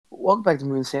welcome back to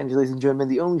Moon Sandy, ladies and gentlemen.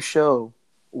 The only show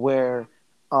where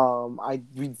I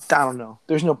don't know.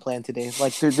 There's no plan today.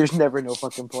 Like there's never no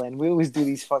fucking plan. We always do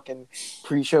these fucking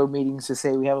pre-show meetings to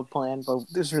say we have a plan, but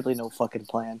there's really no fucking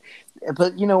plan.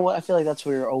 But you know what? I feel like that's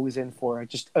what we're always in for.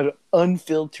 Just an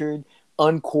unfiltered,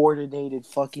 uncoordinated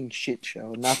fucking shit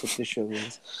show. And that's what this show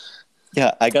is.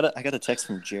 Yeah, I got a text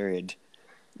from Jared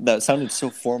that sounded so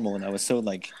formal, and I was so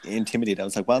like intimidated. I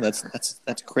was like, "Wow, that's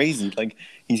crazy!" Like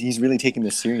he's really taking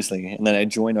this seriously. And then I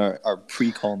joined our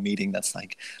pre-call meeting. That's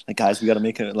like guys, we got to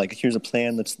make a here's a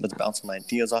plan. Let's bounce some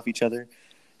ideas off each other.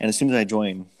 And as soon as I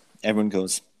join, everyone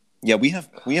goes, "Yeah, we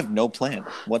have no plan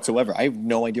whatsoever. I have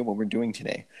no idea what we're doing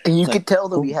today." And you It's could like, tell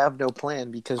that cool. we have no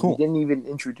plan because Cool. we didn't even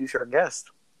introduce our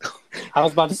guest. I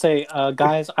was about to say,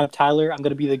 guys, I'm Tyler. I'm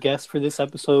going to be the guest for this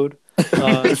episode.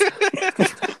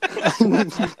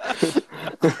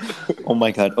 Oh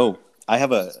my god! Oh, I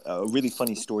have a really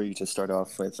funny story to start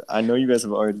off with. I know you guys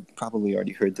have probably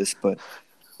already heard this, but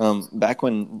back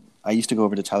when I used to go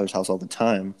over to Tyler's house all the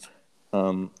time,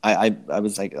 I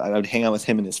was like I would hang out with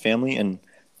him and his family, and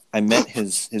I met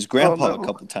his grandpa a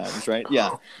couple times, right?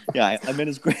 Yeah. I met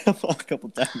his grandpa a couple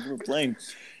times. We were playing,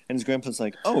 and his grandpa's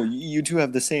like, "Oh, you two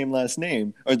have the same last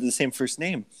name or the same first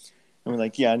name." And we're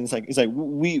like, yeah, and he's like,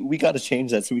 we got to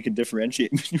change that so we can differentiate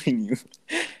between you.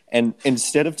 And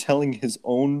instead of telling his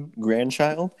own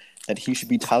grandchild that he should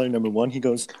be Tyler number 1, he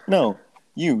goes, "No,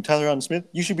 you, Tyler Ron Smith,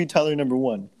 you should be Tyler number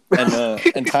 1,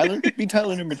 and Tyler be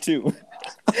Tyler number 2."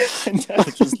 And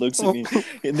Tyler just looks at me,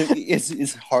 and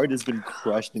his heart has been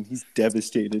crushed, and he's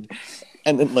devastated.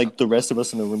 And then like the rest of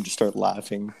us in the room just start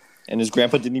laughing, and his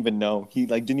grandpa didn't even know. He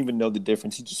didn't even know the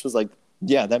difference. He just was like,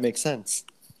 "Yeah, that makes sense."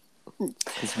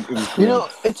 You know,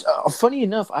 it's funny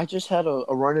enough. I just had a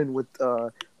run-in with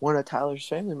one of Tyler's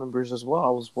family members as well. I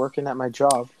was working at my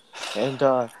job, and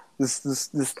this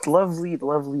lovely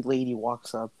lady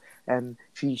walks up, and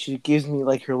she gives me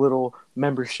like her little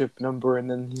membership number, and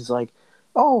then he's like,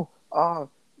 "Oh,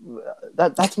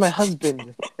 that's my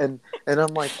husband," and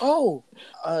I'm like, "Oh,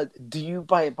 do you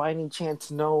by any chance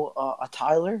know a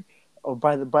Tyler, or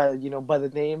by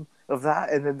the name of that?"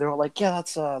 And then they're like, "Yeah,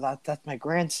 that's my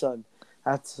grandson.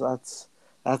 That's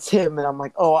him." And I'm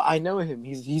like, "Oh, I know him.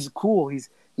 He's cool. He's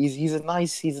a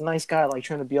nice guy. Like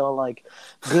trying to be all like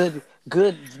good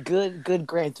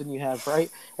grandson you have, right?"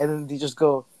 And then they just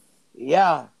go,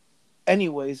 "Yeah.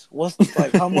 Anyways, what's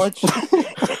like how much?"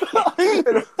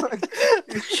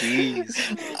 Jeez.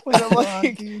 And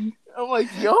I'm like,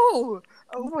 "Yo,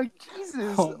 I'm like,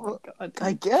 Jesus, Oh my God.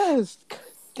 I guess,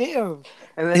 damn."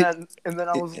 And then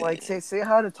I was like, "Say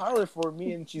hi to Tyler for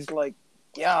me," and she's like,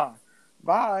 "Yeah,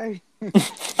 bye."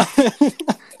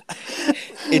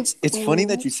 It's funny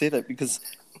that you say that because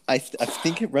I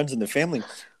think it runs in the family.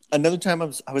 Another time I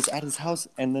was at his house,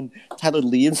 and then Tyler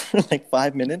leaves for like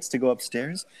 5 minutes to go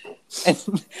upstairs, and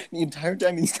the entire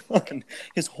time he's gone,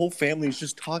 his whole family is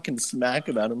just talking smack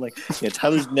about him. Like, yeah,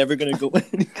 Tyler's never gonna go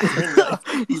anywhere in life.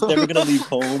 He's never gonna leave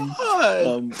home.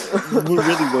 We're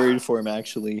really worried for him,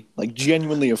 actually. Like,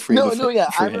 genuinely afraid. I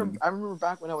remember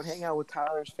back when I would hang out with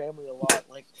Tyler's family a lot.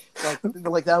 Like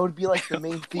that would be like the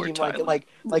main theme.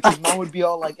 Like his mom would be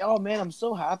all like, "Oh man, I'm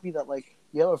so happy that like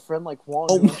you have a friend like Juan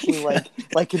who actually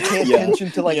like can pay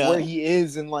attention to like where he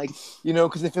is, and like, you know,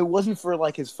 because if it wasn't for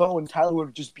like his phone, Tyler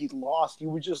would just be lost. He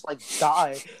would just like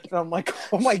die." And I'm like,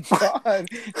 "Oh my God,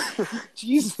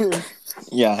 Jesus."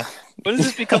 Yeah. When does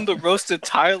this become the roasted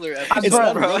Tyler episode, It's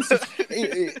not bro? roasted.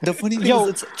 The funny thing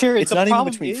is, Jared, it's not even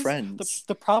between friends.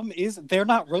 The problem is they're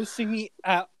not roasting me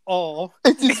at all.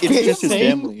 It's It's just his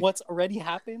saying family. what's already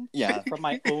happened from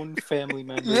my own family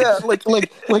members. Yeah, like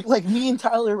me and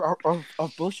Tyler are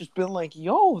both just been like,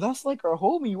 "Yo, that's like our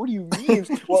homie. What do you mean?"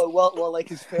 well, like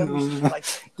his family's just like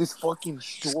this fucking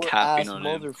short ass capping on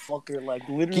him. motherfucker. Like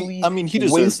literally, He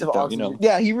deserves waste it, of though, oxygen. you know.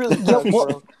 Yeah, he really does,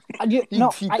 bro. He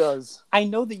does. I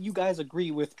know that you guys agree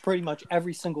with pretty much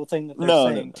every single thing that they're No,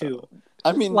 saying too.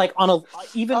 I mean, Like on a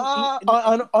even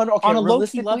on on a low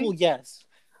key level, yes.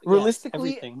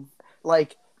 Realistically, yes, everything.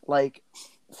 like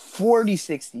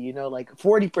 40-60, you know, like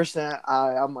 40%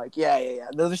 I'm like, yeah.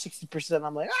 The other 60%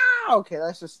 I'm like, okay,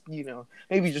 that's just, you know,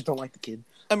 maybe you just don't like the kid.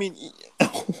 I mean,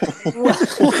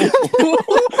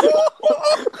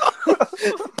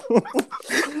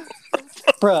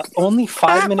 Bruh, only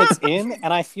 5 minutes in,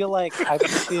 and I feel like I've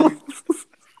been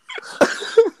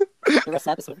the rest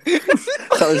of the episode.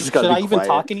 Should I even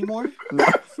talk anymore? No.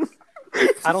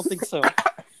 I don't think so.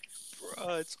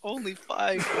 Bro, it's only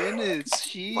 5 minutes.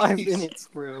 Jeez. 5 minutes,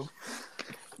 bro.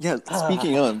 yeah.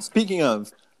 Speaking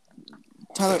of,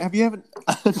 Tyler, have you had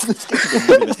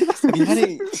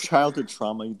any childhood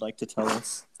trauma you'd like to tell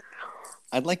us?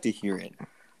 I'd like to hear it.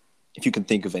 If you can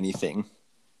think of anything.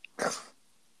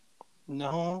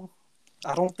 No,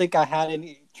 I don't think I had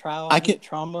any trauma. I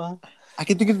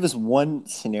can think of this one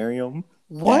scenario.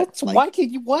 What? That, like, why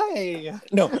can't you? Why?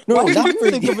 No, Why not can't for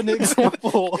you think you. of an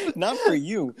example? Not for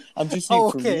you. I'm just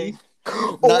saying for Okay. me.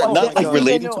 Oh, Not like God.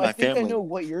 relating to my I think I family. know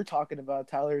what you're talking about,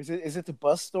 Tyler. Is it the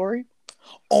bus story?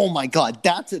 Oh my God,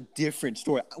 that's a different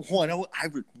story. One, I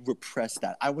repressed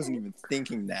that. I wasn't even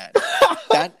thinking that.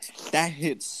 that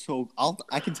hit so.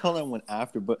 I can tell that one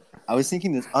after, but I was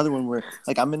thinking this other one where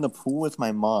like I'm in the pool with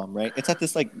my mom, right? It's at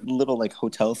this like little like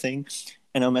hotel thing,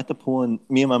 and I'm at the pool, and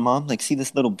me and my mom like see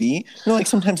this little bee. You know, like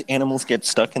sometimes animals get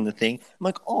stuck in the thing. I'm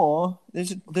like, oh,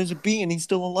 there's a bee, and he's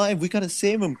still alive. We gotta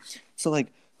save him. So like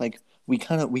we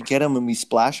get him and we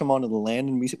splash him onto the land,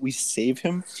 and we save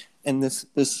him. And this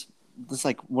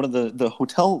like one of the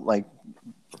hotel like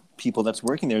people that's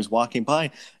working there is walking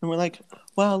by, and we're like,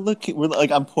 wow, look, we're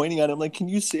like, I'm pointing at him like, can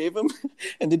you save him?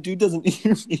 And the dude doesn't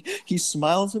hear me. He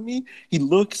smiles at me, he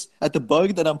looks at the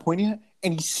bug that I'm pointing at,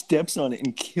 and he steps on it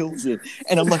and kills it.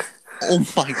 And I'm like, oh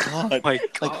my God. My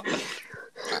God. Like,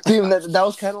 Dude, that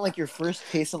was kind of like your first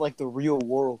taste of like the real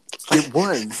world. it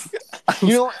was.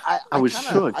 You know, I was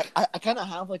kinda, shook. I kind of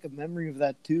have like a memory of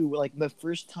that too. Like the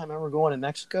first time I ever going to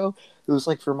Mexico, it was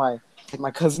like for my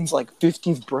cousin's like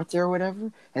 15th birthday or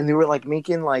whatever, and they were like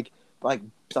making like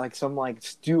some like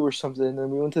stew or something. And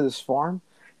then we went to this farm,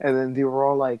 and then they were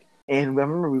all like, and I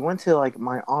remember we went to like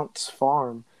my aunt's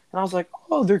farm, and I was like,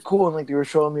 oh, they're cool, and like they were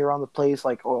showing me around the place,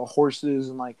 like horses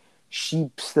and like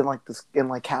sheeps and like this and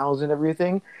like cows and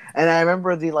everything. And I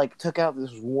remember they like took out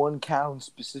this one cow in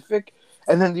specific,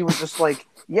 and then they were just like,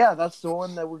 yeah, that's the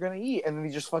one that we're gonna eat. And then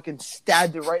they just fucking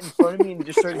stabbed it right in front of me, and it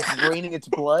just started draining its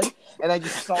blood, and I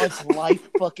just saw its life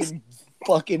fucking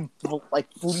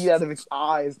like fleet out of its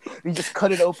eyes. They just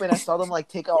cut it open. I saw them like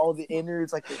take out all the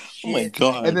innards, like the shit. Oh my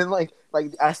God. And then like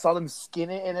I saw them skin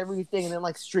it and everything, and then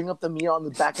like string up the meat on the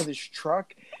back of this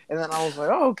truck. And then I was like,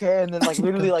 oh, okay. And then like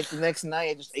literally like the next night,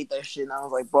 I just ate that shit, and I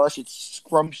was like, bro, that shit's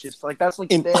scrumptious. Like that's like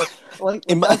the day,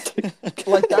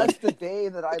 like that's the day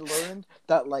that I learned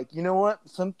that like, you know what,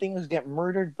 some things get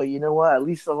murdered, but you know what, at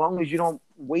least as long as you don't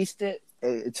waste it,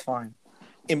 it's fine.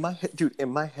 In my head, dude,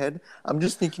 I'm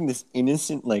just thinking this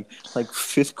innocent, like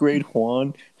fifth grade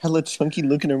Juan, hella chunky,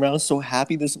 looking around, so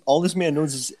happy. All this man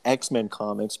knows is X-Men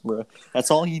comics, bro. That's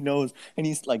all he knows. And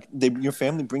he's like, your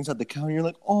family brings out the cow, and you're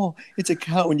like, oh, it's a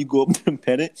cow, and you go up and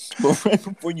pet it. But right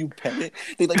before you pet it,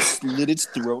 they like slit its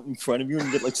throat in front of you, and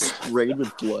you get like sprayed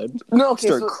with blood. No, okay,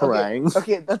 Start crying.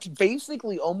 Okay, that's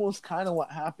basically almost kind of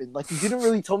what happened. Like, you didn't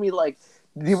really tell me like.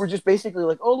 They were just basically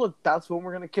like, oh, look, that's what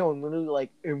we're going to kill. And literally,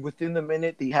 like, and within the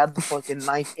minute, they had the fucking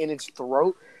knife in its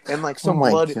throat. And, like, some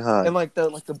blood. God. And, like,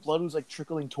 the blood was, like,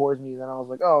 trickling towards me. Then I was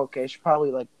like, oh, okay, I should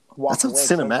probably, like, walk That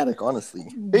sounds away. cinematic, honestly.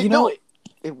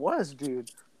 It was, dude.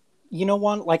 You know,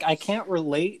 one, like, I can't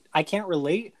relate,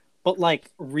 but,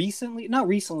 like, not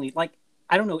recently, like,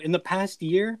 I don't know, in the past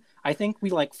year, I think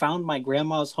we, like, found my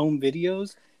grandma's home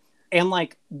videos. And,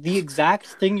 like, the exact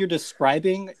thing you're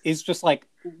describing is just, like,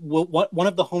 what one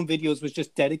of the home videos was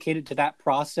just dedicated to that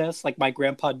process, like my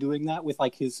grandpa doing that with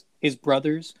like his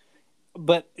brothers,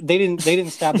 but they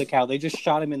didn't stab the cow. They just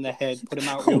shot him in the head, put him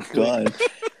out real quick. God.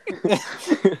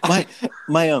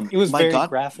 my it was very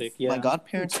graphic. Yeah, my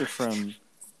godparents are from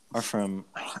I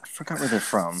forgot where they're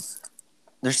from.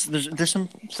 There's some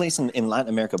place in Latin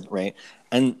America, right?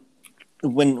 And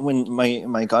when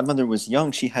my godmother was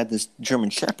young, she had this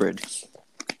German Shepherd,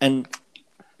 and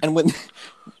when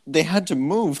they had to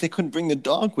move, they couldn't bring the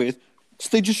dog with, so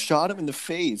they just shot him in the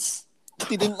face.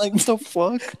 They didn't like what the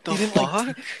fuck. The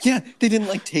fuck? They didn't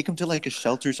like take him to like a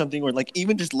shelter or something, or like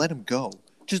even just let him go.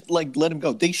 Just like let him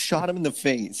go. They shot him in the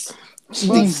face.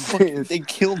 They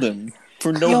killed him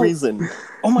for no reason.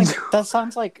 Oh my! That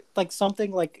sounds like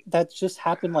something like that just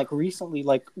happened like recently,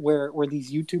 like where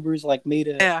these YouTubers like made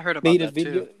a I heard about that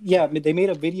video. too. Yeah, they made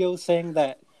a video saying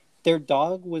that their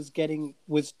dog was getting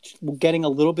a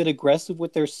little bit aggressive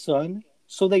with their son,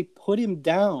 so they put him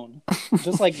down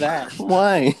just like that.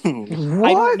 Why? What?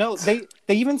 I don't know. They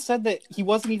even said that he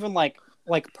wasn't even like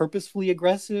purposefully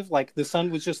aggressive. Like the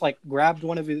son was just like grabbed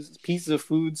one of his pieces of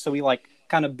food, so he like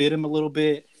kind of bit him a little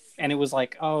bit, and it was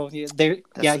like, oh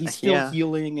yeah, he's still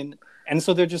healing, and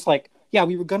so they're just like, yeah,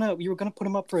 we were gonna put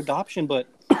him up for adoption, but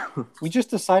we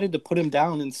just decided to put him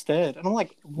down instead. And I'm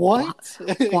like, what?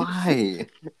 Why?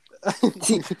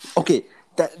 See, okay,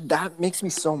 that makes me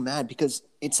so mad because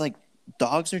it's like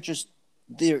dogs are just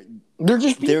they're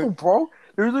just people, bro.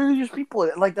 They're literally just people.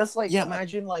 Like that's like, yeah,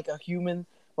 imagine like a human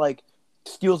like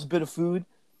steals a bit of food,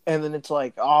 and then it's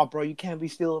like, oh, bro, you can't be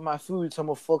stealing my food, so I'm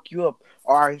gonna fuck you up.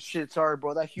 All right, shit, sorry,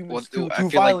 bro, that human's too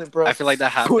violent, bro. I feel like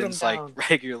that Put him happens like down.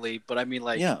 regularly. But I mean,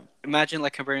 like, Yeah. imagine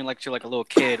like comparing like to like a little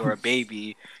kid or a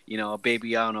baby. You know, a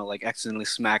baby, I don't know, like accidentally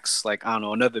smacks like I don't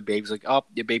know another baby's like, oh,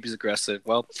 your baby's aggressive.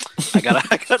 Well, I gotta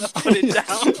put it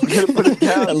down. You gotta put it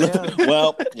down. Yeah.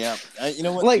 Well, yeah. You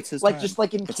know what? Like It's his like time. just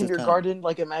like in It's his time. kindergarten,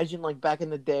 like imagine like back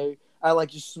in the day, I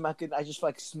just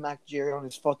smacked Jerry on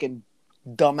his fucking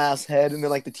dumbass head, and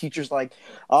then like the teacher's like,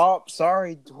 "Oh,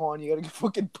 sorry, Juan, you gotta get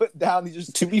fucking put down." He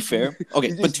just To be fair, okay,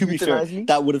 he but just to be fair, euthanized me?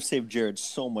 that would have saved Jared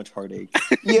so much heartache.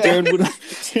 Yeah. Jared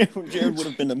would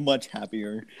have been much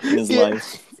happier in his Yeah.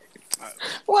 life.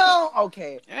 Well,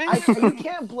 okay, you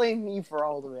can't blame me for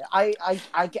all of it.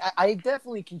 I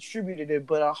definitely contributed it,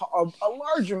 but a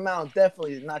large amount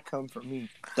definitely did not come from me.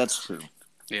 That's true.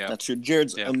 Yeah. That's true.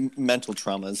 Jared's Yeah. mental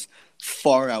traumas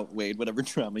far outweighed whatever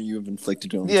trauma you have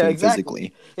inflicted on Yeah, him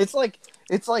exactly. physically.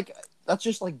 It's like that's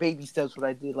just like baby steps. What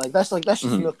I did, that's just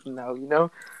Mhm. nothing now, you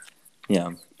know.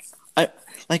 Yeah.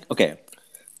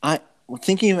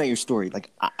 Thinking about your story,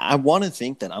 like I want to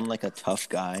think that I'm like a tough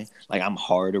guy, like I'm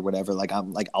hard or whatever, like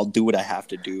I'm like I'll do what I have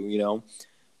to do, you know.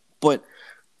 But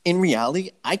in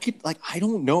reality, I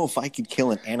don't know if I could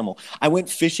kill an animal. I went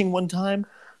fishing one time,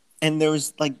 and there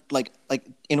was like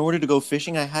in order to go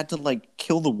fishing, I had to like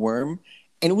kill the worm,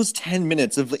 and it was 10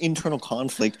 minutes of internal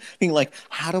conflict, being like,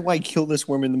 how do I kill this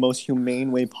worm in the most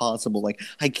humane way possible? Like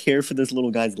I care for this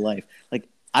little guy's life. Like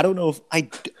I don't know if I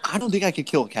don't think I could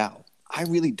kill a cow. I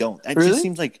really don't. That Really? just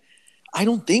seems like I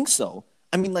don't think so.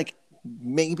 I mean, like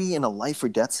maybe in a life or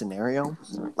death scenario,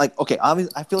 like okay,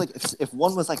 obviously, I feel like if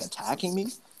one was like attacking me,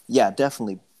 yeah,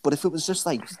 definitely. But if it was just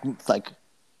like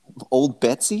old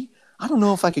Betsy, I don't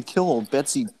know if I could kill old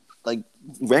Betsy like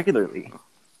regularly.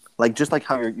 Like just like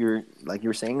how you're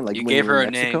saying, like You when gave you're her in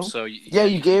a Mexico. name, so Yeah,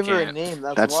 you gave her a can't. name.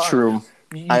 That's why. true.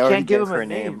 You I already can't give gave him her a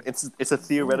name. It's a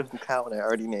theoretical cow, and I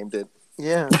already named it.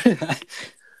 Yeah.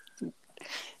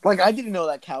 Like, I didn't know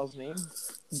that cow's name.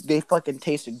 They fucking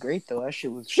tasted great, though. That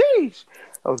shit was, sheesh.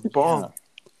 That was bomb. Yeah.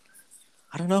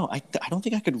 I don't know. I don't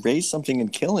think I could raise something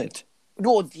and kill it.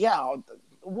 Well, yeah.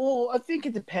 Well, I think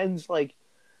it depends, like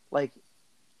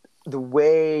the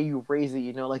way you raise it.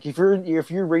 You know, like if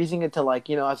you're raising it to like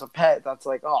as a pet, that's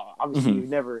like obviously you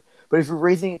never. But if you're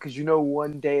raising it because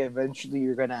one day eventually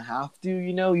you're gonna have to,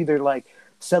 either like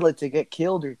sell it to get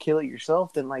killed or kill it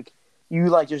yourself, then like you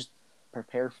like just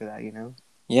prepare for that.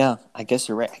 Yeah, I guess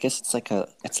you're right. I guess it's like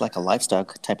a lifestyle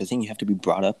type of thing. You have to be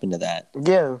brought up into that.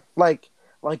 Yeah, like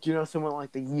someone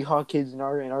like the Yeehaw kids in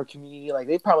our community, like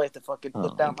they probably have to fucking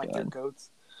put down like their goats,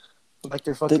 like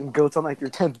their fucking goats on like their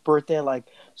 10th birthday. Like,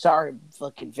 sorry,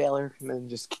 fucking Valor, and then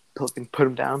just fucking put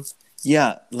them down.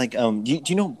 Yeah, like do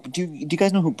you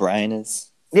guys know who Brian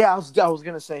is? Yeah, I was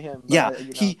gonna say him. But, Yeah,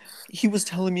 he was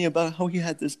telling me about how he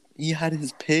had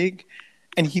his pig,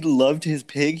 and he loved his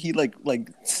pig. He like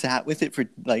sat with it for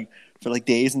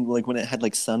days, and like when it had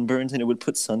like sunburns, and it would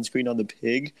put sunscreen on the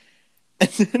pig.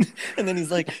 And then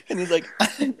he's like,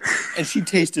 and she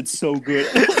tasted so good.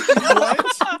 What?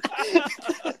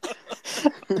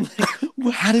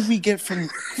 Like, how did we get from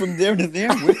there to there?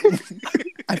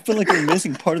 I feel like we're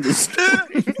missing part of the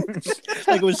story.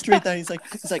 Like it was straight down. He's like,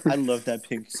 I love that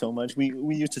pig so much. We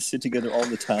used to sit together all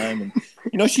the time,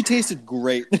 and she tasted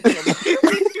great.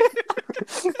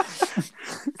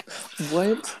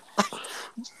 What?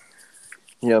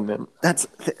 Yeah, man. That's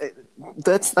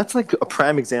like a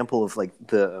prime example of like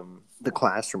the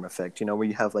classroom effect, where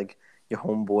you have like your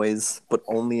homeboys, but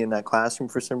only in that classroom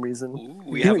for some reason. Ooh,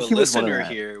 we have a He was one of listener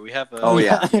that. here. We have a Oh,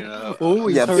 yeah. Oh,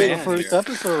 Yeah, heard big- the first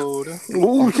episode.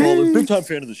 Big time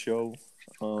fan of the show.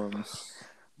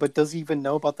 But does he even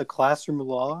know about the classroom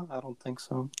law? I don't think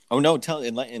so. Oh no,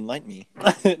 enlighten me.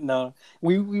 No,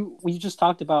 we just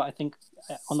talked about, I think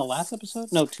on the last episode,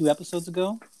 no, 2 episodes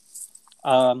ago,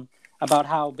 about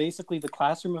how basically the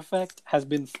classroom effect has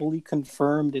been fully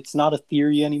confirmed. It's not a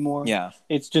theory anymore. Yeah.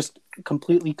 It's just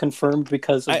completely confirmed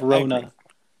because of I Rona. agree.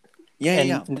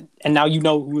 Yeah. And now you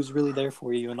know who is really there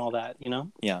for you and all that, Yeah.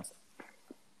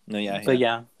 No, yeah. But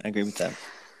yeah. I agree with that.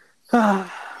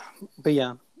 But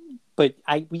yeah. But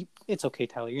it's okay,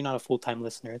 Tyler. You're not a full-time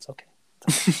listener. It's okay.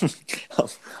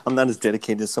 I'm not as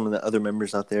dedicated as some of the other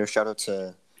members out there. Shout out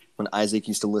to when Isaac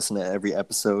used to listen to every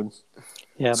episode.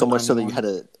 Yeah. So but much not so that you anymore. had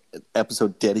an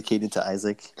episode dedicated to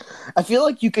Isaac. I feel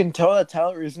like you can tell that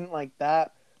Tyler isn't like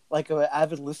that, like an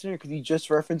avid listener, because he just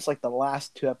referenced like the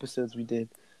last 2 episodes we did,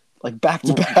 like back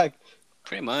to back.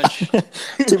 Pretty much.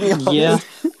 To be honest, Yeah.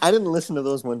 I didn't listen to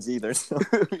those ones either. So,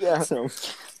 Yeah.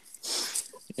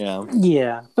 yeah.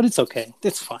 Yeah, but it's okay.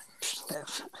 It's fine.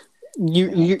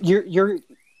 You're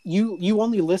you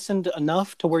only listened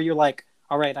enough to where you're like,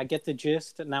 all right, I get the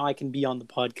gist, and now I can be on the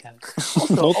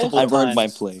podcast. Multiple I've earned my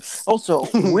times. place. Also,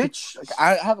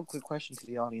 I have a quick question to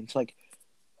the audience. Like,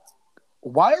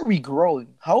 why are we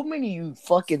growing? How many of you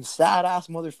fucking sad ass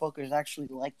motherfuckers actually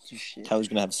like this shit? Tyler's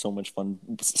gonna have so much fun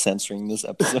censoring this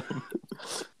episode.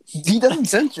 He doesn't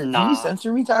censor. Can Nah. you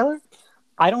censor me, Tyler?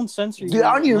 I don't censor you. Dude,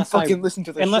 I don't even unless fucking listen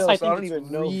to the unless show, I so I think don't it's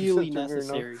even know if you really censor me or not.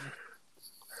 necessary.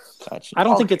 Gotcha. I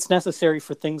don't think Okay. it's necessary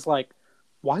for things like,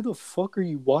 why the fuck are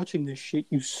you watching this shit,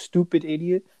 you stupid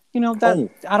idiot? You know that Oh.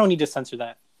 I don't need to censor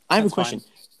that. I have a That's question. fine.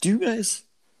 Do you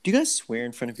guys swear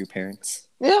in front of your parents?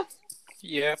 Yeah.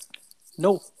 Yeah.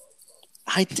 No.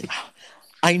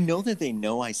 I know that they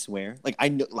know I swear. Like I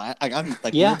know, I'm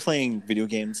like Yeah. when we're playing video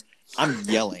games, I'm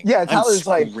yelling. Yeah, I'm Tyler's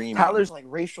screaming. like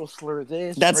racial slur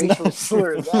this, That's racial not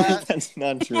slur true. that. That's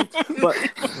not true. But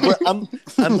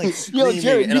I'm like Yo, screaming,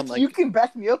 Jared, and I'm like, you can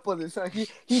back me up on this. Huh?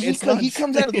 He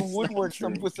comes out of the it's not woodwork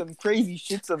true. with some crazy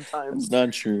shit sometimes. it's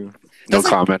not true. No That's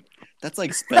like, comment. that's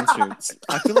like Spencer.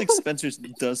 I feel like Spencer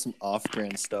does some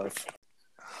off-brand stuff.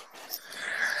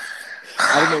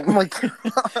 I don't know. Oh my God.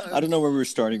 I don't know where we're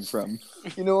starting from.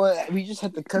 You know what? We just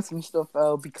had to cut some stuff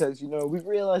out because we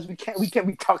realized we can't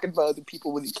be talking about other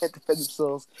people when they can't defend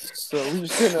themselves. So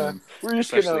we're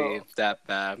just Especially gonna that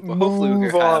bad. But hopefully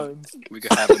move on. we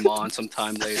could have him on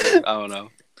sometime later. I don't know.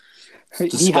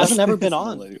 He hasn't ever been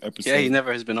on. Yeah, he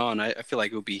never has been on. I feel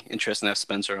like it would be interesting to have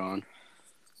Spencer on.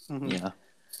 Mhm. Yeah.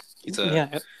 He's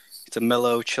Yeah. a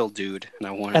mellow, chill dude, and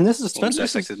I want And this is to Spencer-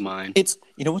 dissect his mind. It's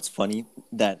what's funny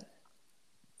that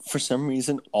for some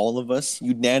reason all of us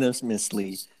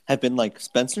unanimously have been like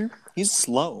Spencer. He's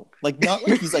slow. Like not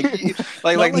like he's like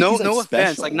like not no he's, no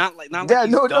offense. special. Like not like Yeah,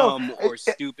 he's no. dumb or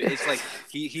stupid. It's like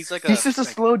he's like He's just a like,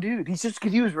 slow dude. He's just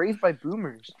because he was raised by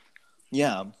boomers.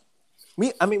 Yeah.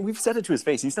 We've said it to his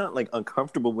face. He's not like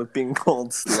uncomfortable with being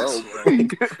called slow,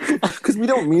 because we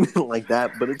don't mean it like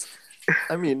that. But it's,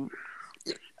 and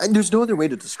there's no other way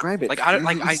to describe it. Like, I don't-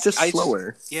 like, he's just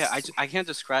slower. yeah. I can't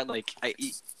describe like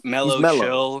mellow, He's mellow.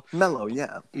 chill, Mellow,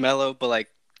 yeah. mellow, but like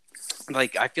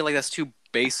I feel like that's too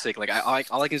basic. Like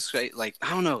all I can say, like I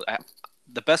don't know.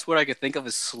 The best word I could think of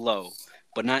is slow,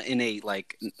 but not in a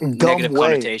like negative way.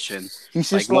 connotation.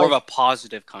 He's Like just more of a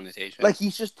positive connotation. like he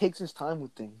just takes his time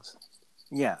with things.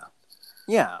 Yeah.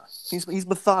 He's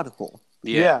methodical.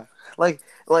 yeah. Like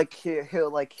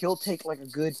he'll take like a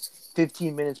good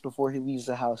 15 minutes before he leaves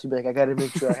the house. He'll be like, I gotta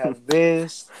make sure I have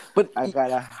this, But I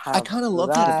gotta have. I kind of love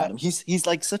that about him. He's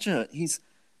like such a he's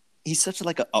such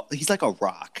a, he's like a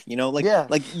rock, like Yeah.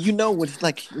 like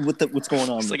what's going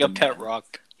on. It's with like a him pet now.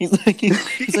 rock. He's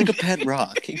like a pet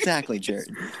rock. Exactly, Jared.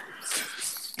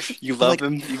 You love Like,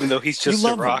 him even though he's you just a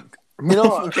love him. rock. You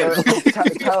know, Okay.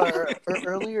 Tyler,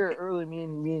 earlier, me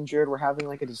and Jared were having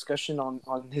like a discussion on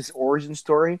his origin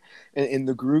story in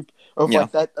the group of Yeah.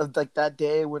 like that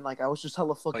day when like I was just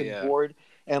hella fucking yeah. bored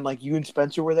and like you and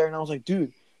Spencer were there and I was like,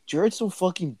 dude, Jared's so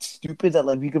fucking stupid that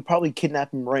like we could probably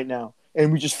kidnap him right now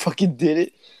and we just fucking did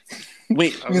it.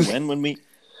 Wait, which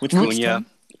When time?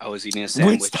 I was eating a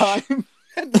sandwich. Which time?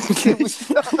 No,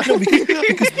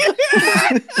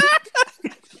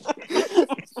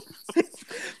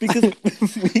 because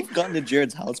we've gone to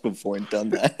Jared's house before and done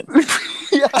that.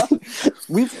 Yeah,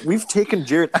 We've taken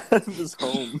Jared out of his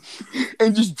home.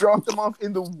 and just dropped him off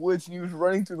in the woods and he was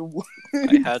running through the woods.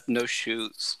 I had no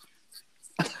shoes.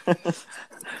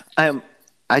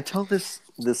 I tell this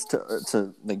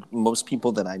to like most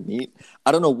people that I meet.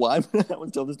 I don't know why, but I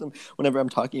would tell this to them whenever I'm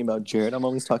talking about Jared. I'm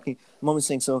always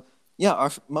saying, so yeah,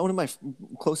 one of my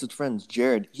closest friends,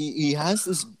 Jared, he has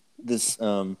this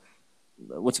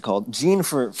what's it called, gene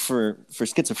for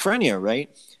schizophrenia, right?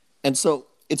 And so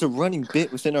it's a running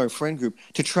bit within our friend group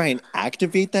to try and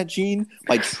activate that gene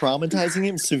by traumatizing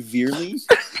him severely.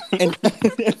 And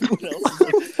everyone else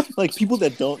is like people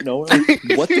that don't know are like,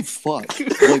 what the fuck?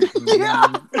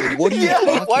 Like, what are you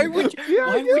talking Why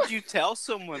about? would you tell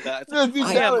someone that? No, dude,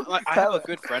 I have Tyler. a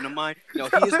good friend of mine. He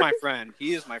is my friend.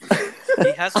 He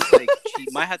has this, like he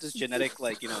might have this genetic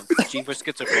gene for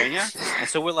schizophrenia, and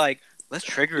so we're like, let's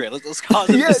trigger it. Let's cause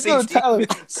him to say Tyler,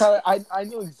 statements. I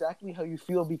know exactly how you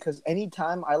feel because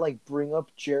anytime I like bring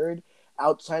up Jared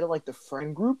outside of like the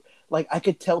friend group, like I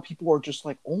could tell people are just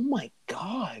like, oh my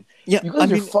god, Yeah, you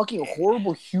guys are fucking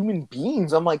horrible human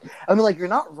beings. I'm like, you're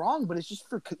not wrong, but it's just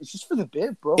for the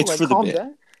bit, bro. It's like, for the calm bit.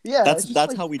 down. Yeah, that's it's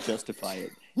just, how we justify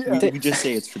it. Yeah. We just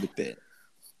say it's for the bit.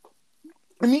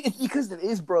 I mean, it's because it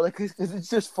is, bro. Like, cause it's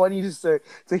just funny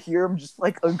to hear him just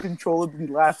like uncontrollably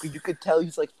laugh. Because you could tell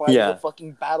he's like fighting a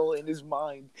fucking battle in his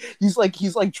mind. He's like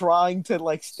trying to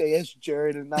like stay as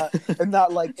Jared and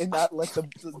not let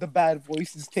the bad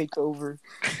voices take over.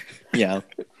 Yeah.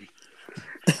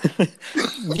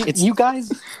 It's- You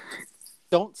guys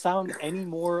don't sound any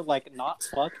more like not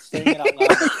fucked saying it out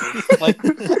loud. Like,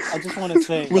 I just want to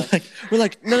say, we're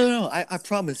like, no, I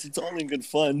promise, it's all in good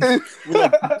fun. We're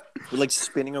like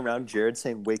spinning around Jared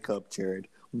saying, "Wake up, Jared.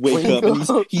 Wake up."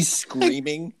 And he's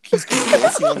screaming. He's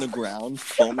convulsing on the ground,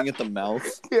 foaming at the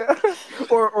mouth. Yeah.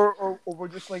 Or we'll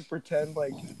just like pretend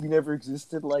like we never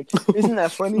existed. Like, isn't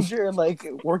that funny, Jared? Like,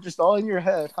 we're just all in your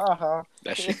head. Ha ha.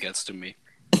 That shit gets to me.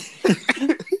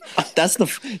 That's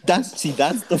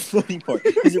the funny part.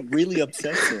 Is it really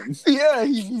upsets him? Yeah,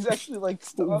 he's actually like,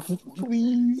 stop,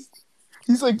 please.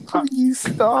 He's like, please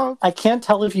stop. I can't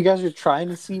tell if you guys are trying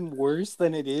to seem worse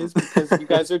than it is because you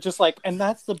guys are just like, and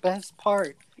that's the best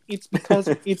part. It's because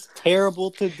it's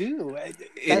terrible to do.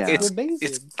 That's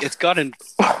amazing. It's gotten.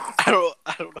 I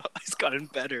don't know. It's gotten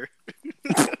better.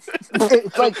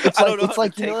 It's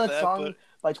like you know that that, song but-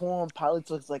 by 21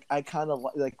 Pilots. It's like, I kind of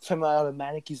like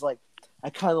semi-automatic. He's like, I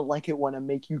kind of like it when I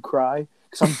make you cry.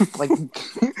 Cause I'm like,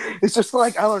 it's just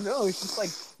like, I don't know. It's just like,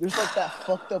 there's like that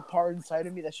fucked up part inside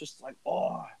of me that's just like,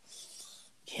 oh,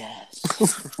 yes.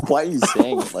 Why are you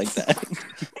saying it like that?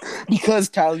 Because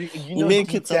Tyler, you know, make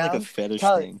deep it sound down, like a fetish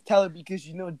thing. Tyler, because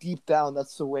you know deep down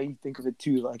that's the way you think of it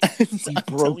too. Like, I'm we telling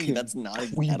broke you, him. that's not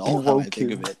We at all how I broke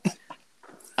think him. of it.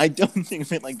 I don't think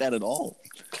of it like that at all.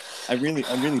 I really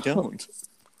don't.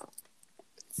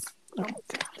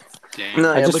 Dang.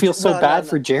 No, I yeah, just but- feel so no, bad no,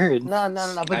 for Jared. No.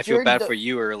 But I feel Jared, bad for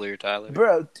you earlier, Tyler.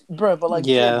 bro. But like,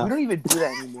 Yeah. Jared, we don't even do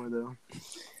that anymore, though.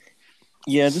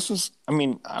 Yeah, this was. I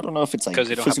mean, I don't know if it's like 'Cause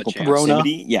they don't have a physical chance.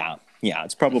 proximity. Yeah,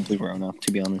 it's probably Rona,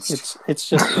 to be honest. It's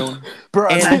just Rona. Bro,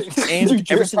 And- dude, and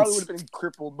Jared ever probably since- would have been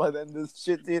crippled by then. This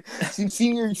shit, dude.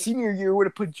 Senior year would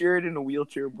have put Jared in a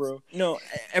wheelchair, bro. No,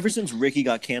 ever since Ricky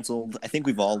got canceled, I think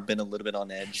we've all been a little bit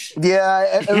on edge.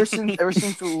 Yeah, ever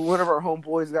since one of our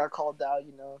homeboys got called out,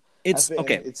 you know. It's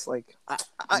okay. It's like,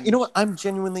 You know what? I'm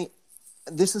genuinely.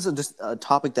 This is just a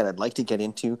topic that I'd like to get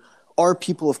into. Are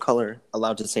people of color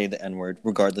allowed to say the N-word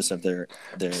regardless of their?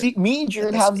 see, me and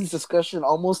Jared have this discussion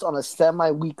almost on a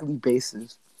semi-weekly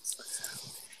basis.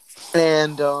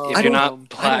 And If I you're don't- not I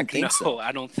black, don't think no, so.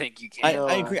 I don't think you I, can.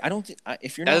 I agree. I don't.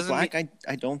 If you're That not doesn't black,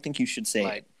 I don't think you should say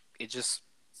Like it. it just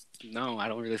no, I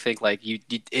don't really think like you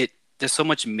it. There's so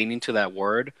much meaning to that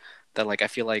word that like I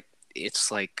feel like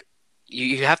it's like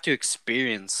you have to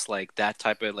experience like that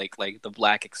type of like the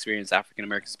black experience, African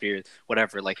American experience,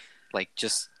 whatever. Like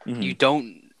just Mhm. you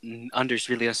don't really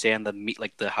understand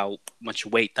the how much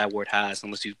weight that word has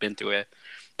unless you've been through it.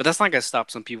 But that's not gonna stop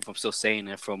some people from still saying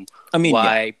it. From I mean,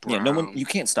 white, yeah, no one. brown. You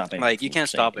can't stop it. Like you can't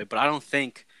stop it, but I don't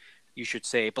think you should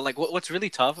say it. But like what's really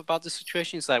tough about this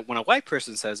situation is that when a white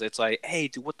person says it, it's like, hey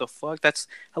dude, what the fuck, that's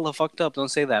hella fucked up, don't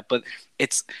say that. But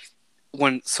it's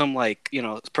when some like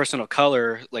person of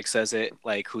color like says it,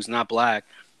 like who's not black,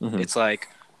 it's like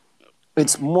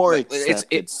It's more Like,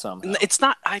 accepted somehow. it's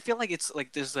not. I feel like it's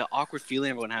like there's the awkward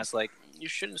feeling everyone has, like you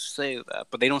shouldn't say that,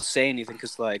 but they don't say anything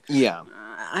because like Yeah.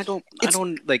 I don't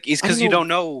like it's I because don't you know. don't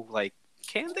know, like,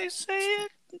 can they say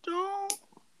it? No.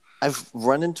 I've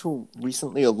run into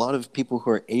recently a lot of people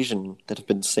who are Asian that have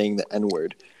been saying the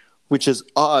N-word, which is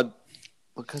odd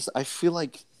because I feel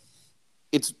like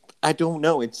it's. I don't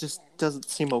know. It just doesn't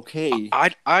seem okay.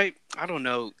 I don't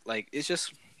know. Like it's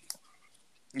just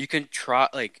you can try.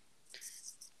 Like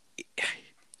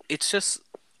it's just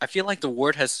I feel like the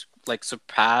word has like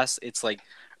surpassed its like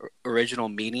original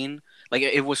meaning. Like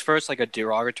it was first like a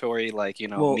derogatory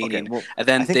meaning, well, and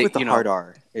then I think they with the hard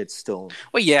R, it's still.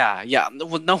 Well, yeah.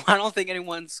 Well, no, I don't think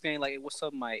anyone's saying like, "What's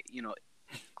up, my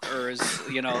ers?"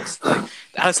 It's like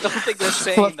I still don't think they're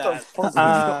saying what the that. fuck?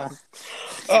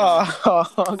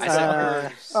 I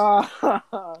said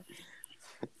ers.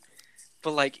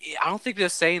 But like, I don't think they're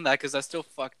saying that because that's still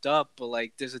fucked up. But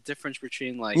like, there's a difference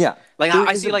between like, Yeah, like there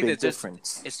I is see a like big the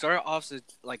difference. It started off as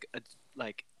like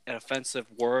an offensive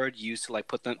word used to like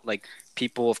put them like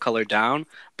people of color down,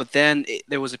 but then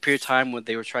there was a period of time when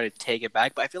they were trying to take it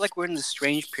back. But I feel like we're in this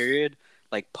strange period,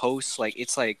 like post, like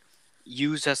it's like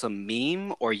used as a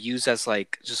meme or used as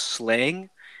like just slang,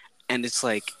 and it's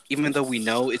like even though we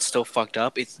know it's still fucked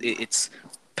up, it's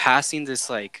passing this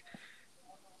like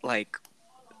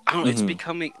I don't know, it's Mhm.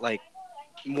 becoming like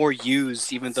more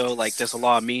used, even though like there's a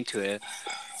lot of meaning to it.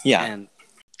 Yeah, And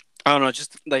I don't know,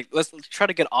 just like let's try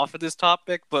to get off of this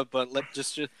topic, but let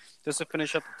just to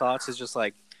finish up the thoughts is just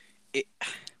like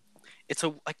it's a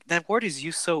like that word is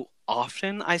used so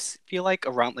often. I feel like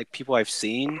around like people I've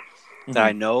seen that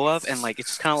I know of, and like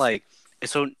it's kind of like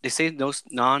it's so they say no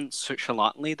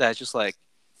nonchalantly that it's just like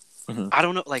Mhm. I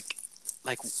don't know, like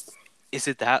is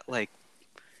it that like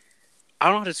I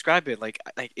don't know how to describe it, like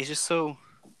it's just so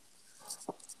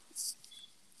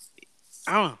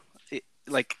I don't know.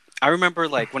 Like I remember,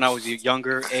 like when I was a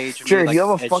younger age, Jared, like, you have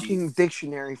a edgy. fucking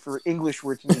dictionary for English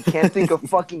words and you can't think of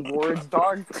fucking words,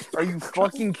 dog? Are you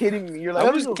fucking kidding me? You're like, I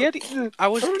I was don't know. getting, I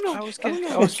was, don't know. I was I don't getting,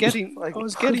 know. I was getting, Like, I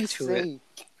was for getting to it. sake.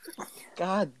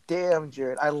 God damn,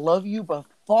 Jared. I love you, but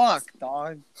fuck,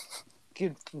 dog.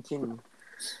 Continue.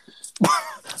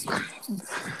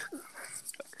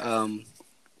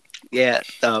 Yeah.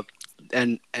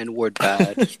 And word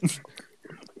bad.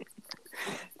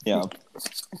 Yeah.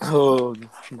 Oh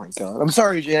my god. I'm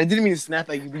sorry, Jay. I didn't mean to snap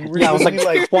at you. But you really, Yeah, I was like,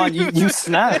 like, Juan, you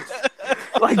snapped.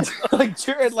 like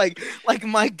Jared, like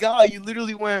my god, you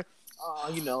literally went,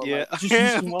 Yeah. like, just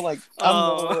use some more, like, I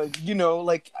don't know,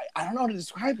 like, like, I don't know how to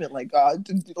describe it,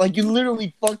 like you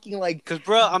literally fucking, like, Cause,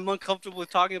 bro, I'm uncomfortable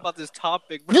with talking about this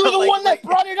topic. Bro. you're the Like, one that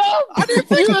brought it up. I didn't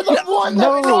You're the one that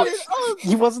No. brought it up.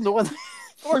 He wasn't the one.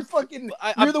 Or fucking,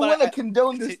 I- you're the but one I- that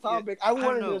condoned this yeah, topic. I don't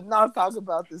wanted know. to not talk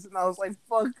about this, and I was like,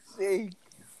 fuck's sake.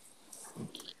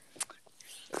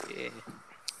 Yeah.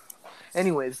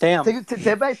 Anyways, Damn. to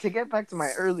get back to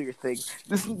my earlier thing,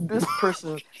 this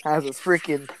person has a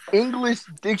freaking English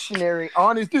dictionary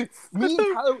on his dude. Me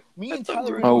and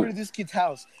Tyler went over to this kid's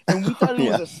house, and we thought it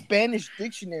was Yeah. a Spanish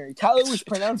dictionary. Tyler was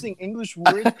pronouncing English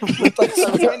words with like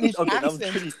a Spanish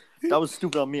accent. That was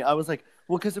stupid on me. I was like,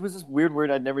 well, because it was this weird word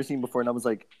I'd never seen before, and I was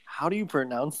like, how do you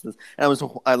pronounce this? And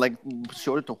I like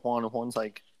showed it to Juan, and Juan's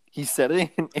like, he said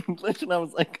it in English, and I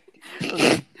was like,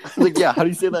 yeah, how do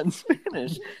you say that in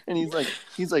Spanish? And he's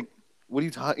like, what are you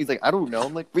talking? He's like, I don't know.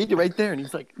 I'm like, read it right there. And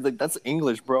he's like, that's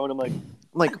English, bro. And I'm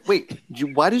like, wait,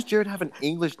 why does Jared have an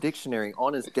English dictionary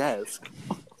on his desk?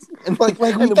 And Like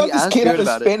we and thought this asked kid had Jared a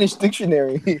about it. Spanish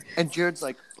dictionary. And Jared's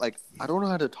like, I don't know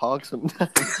how to talk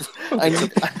sometimes. I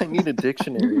need a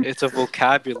dictionary. It's a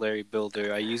vocabulary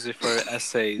builder. I use it for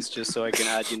essays just so I can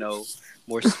add,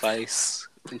 more spice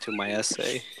into my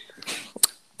essay.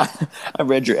 I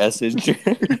read your essays,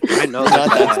 Jared. I know Not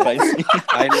they're that bad. spicy.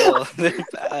 I know they're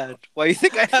bad. Why you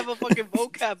think I have a fucking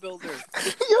vocab builder?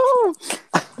 Yo,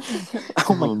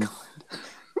 Oh my god.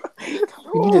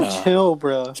 You need to chill,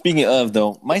 bro. Speaking of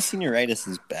though, my senioritis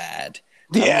is bad.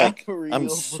 yeah, I'm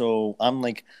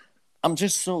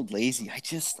just so lazy. I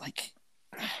just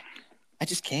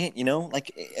can't,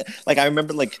 like I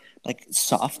remember like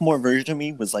sophomore version of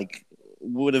me was like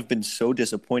would have been so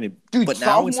disappointed. dude. But now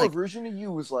sophomore it's like version of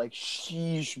you was like,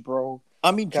 sheesh, bro.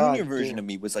 I mean God junior version damn. of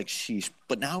me was like sheesh,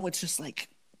 but now it's just like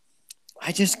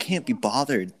I just can't be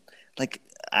bothered. Like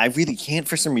I really can't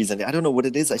for some reason. I don't know what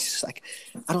it is. I just like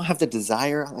I don't have the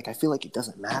desire. Like I feel like it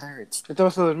doesn't matter. It's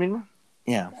Entonces, mismo?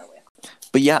 yeah.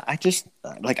 But yeah, I just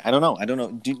like I don't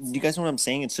know. Do you guys know what I'm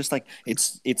saying? It's just like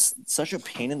it's such a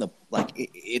pain in the like.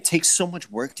 It takes so much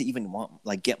work to even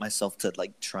get myself to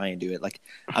like try and do it. Like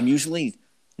I'm usually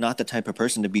not the type of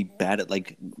person to be bad at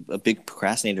like a big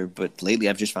procrastinator, but lately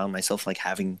I've just found myself like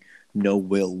having no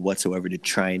will whatsoever to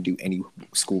try and do any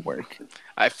schoolwork.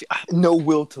 No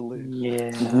will to live.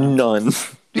 Yeah. None.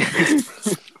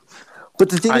 But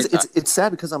the thing is, I- it's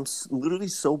sad because I'm literally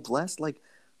so blessed. Like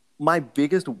my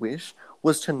biggest wish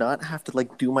was to not have to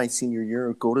like do my senior year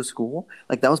or go to school.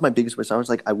 Like that was my biggest wish. I was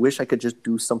like, I wish I could just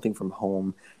do something from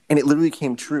home, and it literally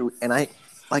came true. And I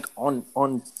like on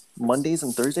Mondays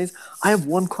and Thursdays, I have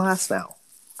one class now.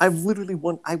 I've literally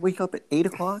one. I wake up at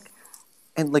 8:00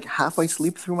 and like halfway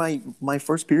sleep through my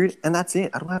first period, and that's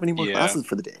it. I don't have any more classes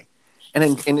for the day. And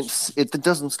it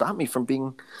doesn't stop me from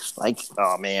being like,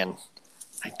 oh man,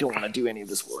 I don't want to do any of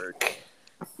this work.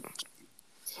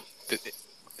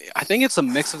 I think it's a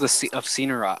mix of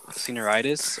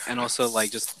senioritis and also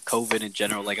like just COVID in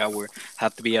general. Like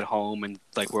have to be at home and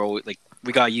like we're always like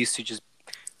we got used to just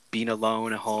being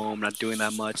alone at home, not doing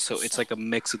that much. So it's like a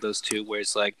mix of those two where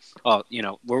it's like, oh,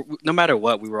 we're no matter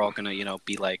what, we were all gonna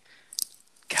be like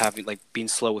having like being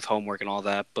slow with homework and all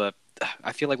that. But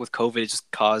I feel like with COVID, it just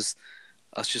caused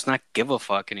us just not give a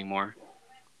fuck anymore.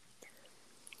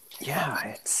 Yeah,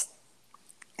 it's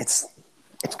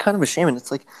kind of a shame, and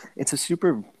it's like it's a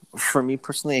super. For me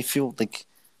personally, I feel like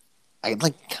I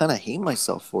like kind of hate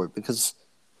myself for it because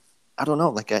I don't know.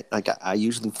 Like I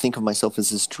usually think of myself as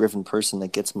this driven person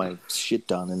that gets my shit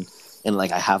done, and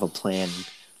like I have a plan.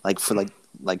 Like for like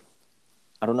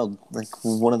I don't know. Like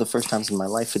one of the first times in my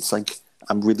life, it's like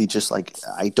I'm really just like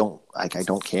I don't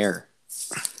care.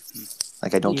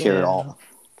 Like I don't care at all.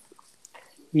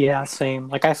 Yeah, same.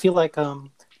 Like I feel like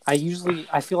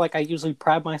I feel like I usually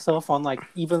pride myself on like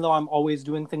even though I'm always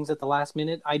doing things at the last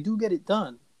minute, I do get it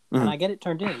done and I get it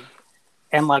turned in.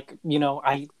 And like,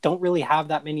 I don't really have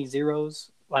that many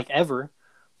zeros like ever,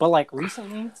 but like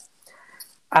recently,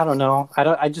 I don't know.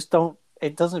 I just don't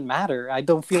it doesn't matter. I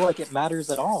don't feel like it matters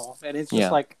at all. And it's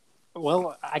just like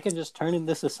well, I can just turn in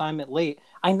this assignment late.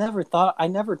 I never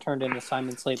turned in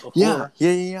assignments late Yeah, before.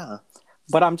 yeah.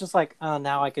 But I'm just like, oh,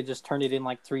 now I could just turn it in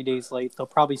like 3 days late. They'll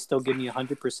probably still give me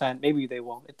 100%. Maybe they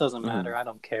won't. It doesn't matter. I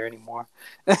don't care anymore.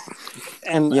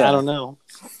 And Yeah. I don't know.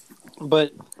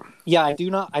 But yeah,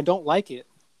 I don't like it.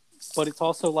 But it's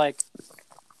also like,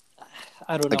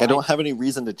 I don't know. Like I don't have any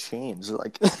reason to change.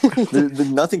 Like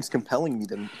nothing's compelling me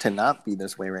to not be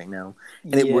this way right now,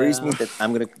 and it worries me that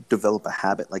I'm gonna develop a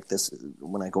habit like this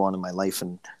when I go on in my life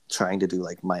and trying to do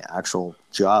like my actual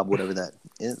job, whatever that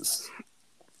is.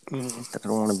 That I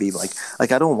don't want to be like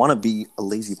I don't want to be a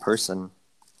lazy person,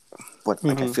 but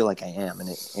like I feel like I am, and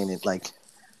it like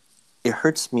it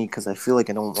hurts me because I feel like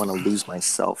I don't want to lose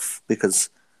myself because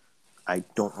I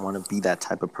don't want to be that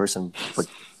type of person, but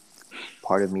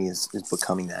part of me is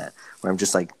becoming that, where I'm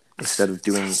just like, instead of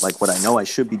doing like what I know I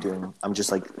should be doing, I'm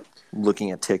just like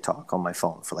looking at TikTok on my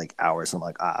phone for like hours. And I'm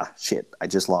like, shit, I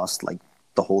just lost like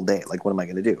the whole day. Like, what am I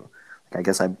going to do? Like, I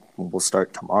guess I will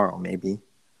start tomorrow maybe.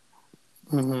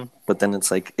 But then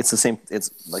it's like, it's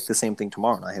like the same thing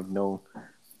tomorrow. And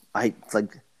I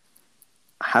like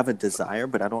have a desire,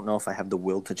 but I don't know if I have the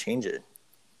will to change it.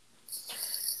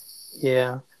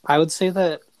 Yeah. I would say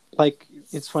that, like,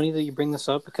 it's funny that you bring this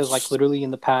up because, like, literally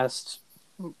in the past,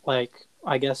 like,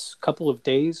 I guess couple of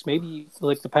days, maybe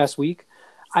like the past week,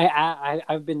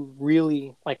 I've been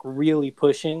really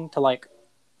pushing to like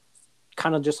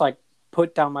kind of just like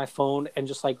put down my phone and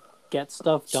just like get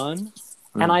stuff done.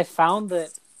 And I found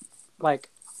that like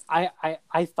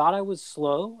I thought I was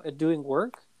slow at doing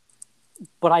work,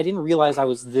 but I didn't realize I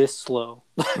was this slow.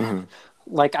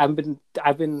 Like I've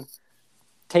been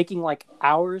taking like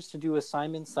hours to do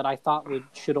assignments that I thought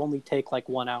should only take like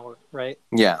 1 hour, right?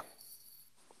 Yeah.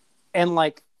 And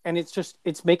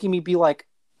it's making me be like,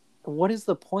 what is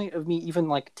the point of me even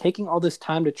like taking all this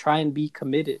time to try and be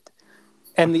committed?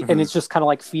 And it's just kind of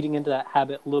like feeding into that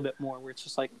habit a little bit more, where it's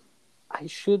just like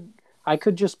I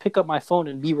could just pick up my phone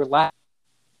and be relaxed,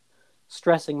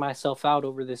 stressing myself out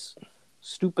over this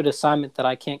stupid assignment that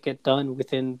I can't get done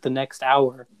within the next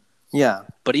hour. Yeah.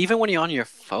 But even when you're on your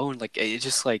phone, like it's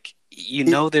just like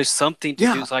there's something to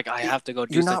do. It's like I have to go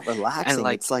do you're something. Not relaxing. And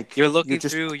like it's like you're looking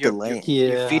just through,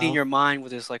 you're feeding your mind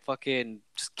with this like fucking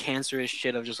just cancerous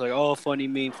shit of just like, oh, funny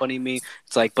me.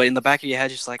 It's like, but in the back of your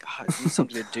head, just like, I need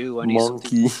something to do. I need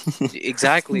Monkey. something.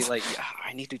 Exactly. Like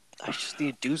I just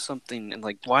need to do something. And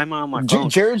like, why am I on my phone?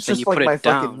 Jared's then just you like put my it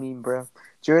down. fucking meme, bro.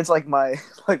 Jared's like my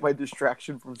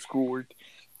distraction from schoolwork.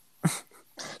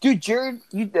 Dude, Jared,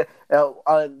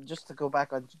 just to go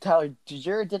back on Tyler,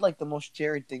 Jared did like the most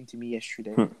Jared thing to me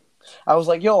yesterday. I was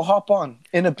like, "Yo, hop on."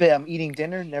 In a bit, I'm eating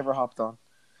dinner. Never hopped on.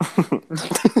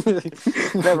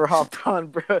 Never hopped on,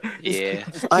 bro. Yeah,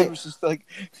 this kid was just like,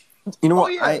 you know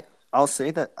what? Yeah. I'll say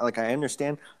that. Like, I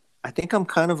understand. I think I'm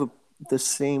kind of the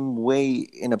same way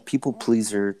in a people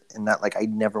pleaser, in that like I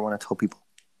never want to tell people,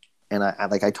 and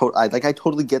I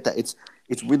totally get that.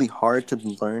 It's really hard to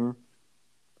learn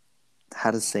how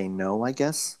to say no, I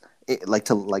guess,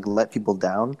 to let people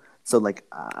down. So like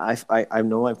I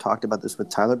know I've talked about this with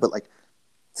Tyler, but like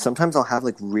sometimes I'll have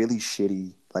like really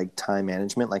shitty like time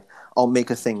management. Like I'll make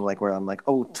a thing like where I'm like,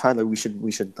 oh Tyler, we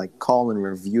should like call and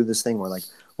review this thing or like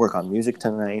work on music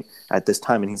tonight at this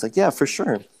time, and he's like, yeah, for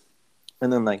sure.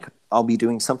 And then like I'll be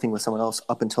doing something with someone else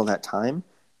up until that time,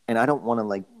 and I don't want to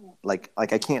like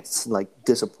I can't like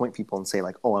disappoint people and say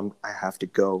like, oh I have to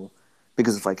go,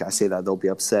 because if like I say that, they'll be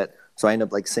upset. So I end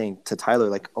up like saying to Tyler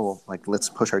like, oh, like let's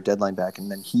push our deadline back, and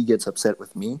then he gets upset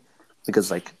with me because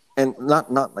like, and not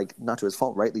to his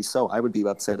fault, rightly so. I would be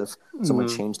upset if someone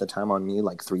changed the time on me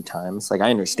like 3 times. Like I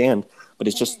understand, but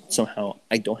it's just somehow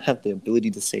I don't have the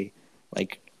ability to say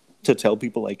like to tell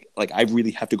people like I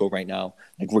really have to go right now,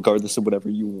 like regardless of whatever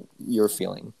you're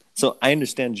feeling. So I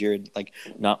understand Jared like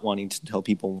not wanting to tell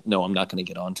people no, I'm not going to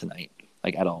get on tonight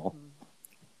like at all,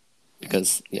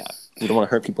 because yeah, you don't want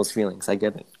to hurt people's feelings. I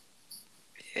get it.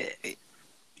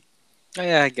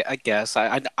 Yeah, I guess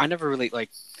I never really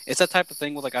like. It's that type of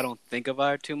thing where like I don't think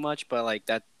about it too much, but like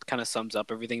that kind of sums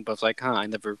up everything. But it's like, I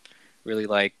never really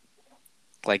like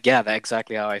yeah, that's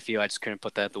exactly how I feel. I just couldn't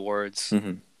put that into words.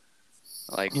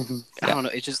 Like I don't know.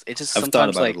 It just I've sometimes thought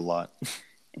about like it a lot.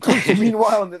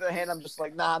 Meanwhile, on the other hand, I'm just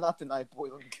like, nah, not tonight, boy.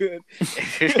 I'm good.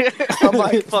 I'm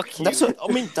like, fuck you.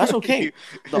 That's okay.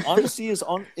 The honesty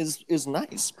is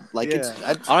nice. Like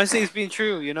Yeah. Honestly, it's being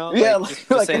true, you know. Yeah, like, just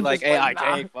like, say I'm like, just hey, like,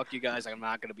 nah. hey, fuck you guys. I'm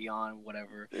not gonna be on,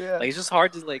 whatever. Yeah. Like it's just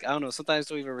hard to like. I don't know. Sometimes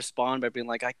don't even respond by being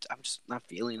like, I'm just not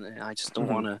feeling it. I just don't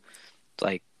want to.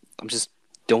 Like, I'm just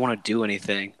don't want to do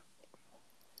anything.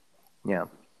 Yeah.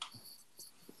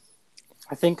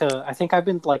 I think I've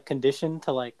been like conditioned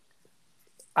to like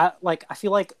I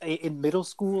feel like in middle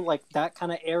school, like that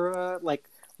kind of era, like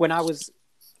when I was,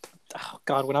 oh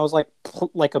god, when I was like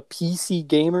a PC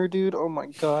gamer, dude. Oh my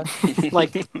god,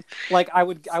 like I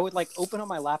would like open up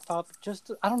my laptop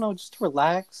just I don't know, just to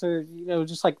relax, or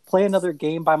just like play another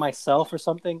game by myself or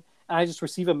something, and I just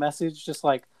receive a message just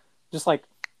like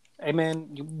hey man,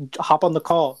 you hop on the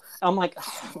call. I'm like,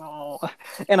 oh.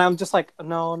 And I'm just like,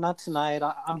 no, not tonight.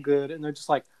 I'm good. And they're just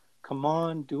like, come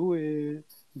on, do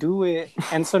it.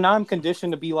 And so now I'm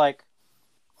conditioned to be like,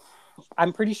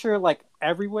 I'm pretty sure like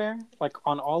everywhere, like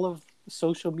on all of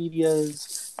social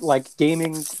medias, like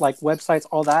gaming, like websites,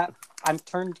 all that, I'm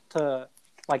turned to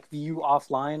like view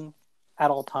offline at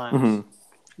all times. Mhm.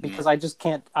 Because I just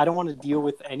can't, I don't want to deal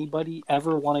with anybody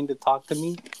ever wanting to talk to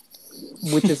me,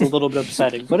 which is a little bit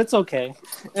upsetting, but it's okay.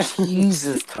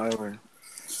 Jesus, Tyler.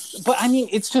 But I mean,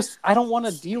 it's just, I don't want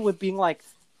to deal with being like,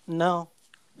 no,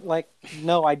 I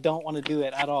don't want to do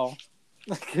it at all.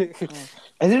 I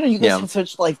didn't know you guys Yeah. had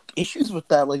such like issues with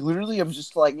that. Like literally, I'm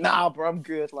just like, nah, bro, I'm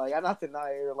good. Like I'm not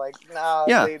denying it. Like nah,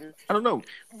 Yeah. later. I don't know.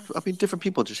 I mean, different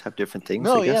people just have different things.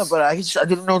 No, I yeah, guess. but I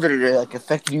didn't know that it like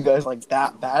affected you guys like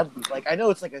that badly. Like I know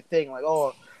it's like a thing. Like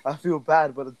oh, I feel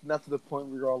bad, but it's not to the point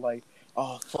where you're all like,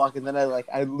 oh fuck, and then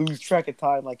I lose track of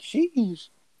time. Like sheesh.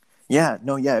 Yeah,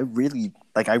 no, yeah, it really,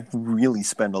 like, I really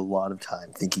spend a lot of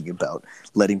time thinking about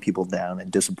letting people down and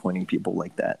disappointing people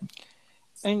like that.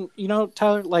 And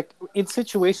Tyler, like in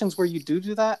situations where you do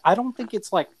that, I don't think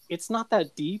it's like, it's not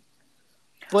that deep.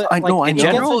 But I know, In know.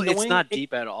 general, gets it's not annoying.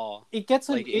 deep at all. It gets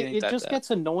Like, it ain't it that just bad.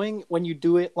 gets annoying when you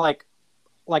do it like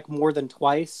more than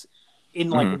twice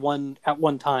in like Mhm.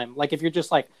 one time. Like if you're just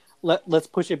like let's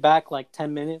push it back like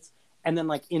 10 minutes, and then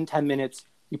like in 10 minutes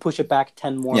you push it back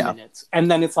 10 more Yeah. minutes, and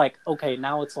then it's like, okay,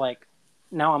 now it's like,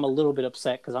 now I'm a little bit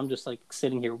upset because I'm just like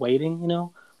sitting here waiting, I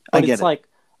but get it's it. like,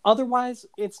 otherwise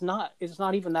it's not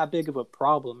even that big of a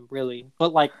problem really.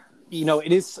 But like,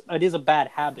 it is a bad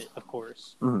habit, of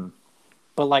course. Mhm.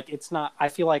 But like, it's not, I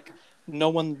feel like no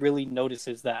one really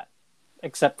notices that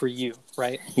except for you,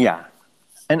 right? Yeah.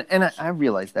 And I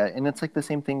realize that. And it's like the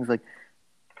same things, like,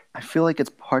 I feel like it's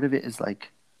part of it is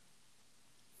like,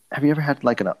 have you ever had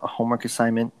like a homework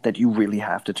assignment that you really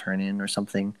have to turn in or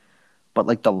something? But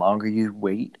like the longer you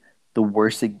wait, the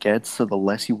worse it gets. So the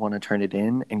less you want to turn it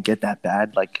in and get that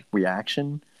bad like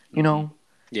reaction, you know?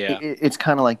 Yeah. It's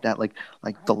kind of like that. Like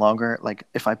the longer, like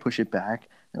if I push it back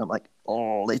and I'm like,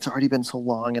 oh, it's already been so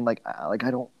long. And I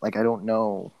don't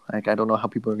know. Like, I don't know how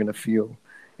people are going to feel.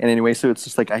 And anyway, so it's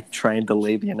just like, I try and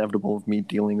delay the inevitable of me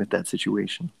dealing with that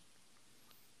situation.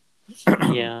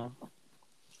 Yeah.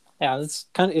 Yeah,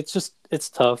 it's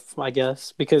tough, I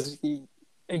guess, because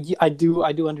I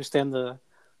do understand the,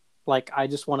 like, I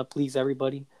just want to please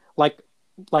everybody. Like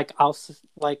I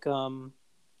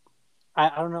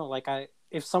don't know, like,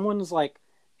 if someone's like,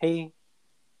 hey,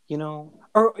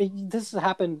 or this has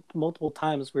happened multiple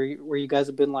times where you guys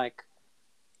have been like,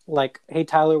 hey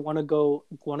Tyler, want to go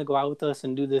out with us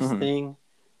and do this Mhm. thing,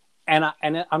 and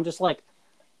I'm just like,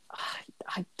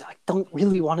 I don't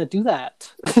really want to do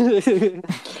that.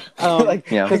 Like,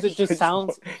 Yeah. Because it just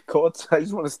sounds, go outside. I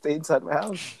just want to stay inside my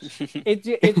house. yeah, it's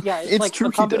It's like true,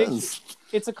 a he combination. does.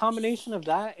 It's a combination of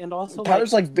that, and also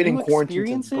Tyler's like been in new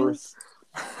quarantine since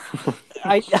birth.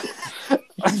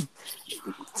 experiences.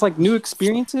 It's like new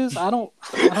experiences. I don't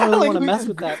really Like, want to we mess just-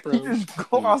 with that, He bro. just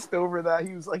glossed over that.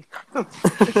 He was like,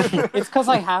 It's because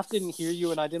I half didn't hear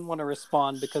you, and I didn't want to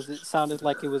respond because it sounded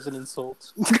like it was an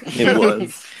insult. It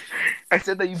was. I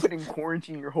said that you've been in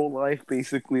quarantine your whole life,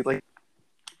 basically. Like,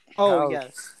 Oh Ouch.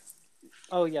 yes.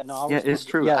 Oh yeah. No. Yeah, it's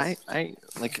true. Yes. I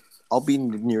like, I'll be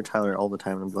near Tyler all the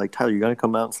time and be like, Tyler, you gotta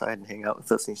come outside and hang out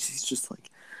with us. And she's just like,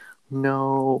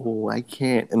 no, I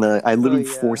can't. And I literally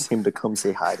yeah. force him to come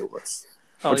say hi to us.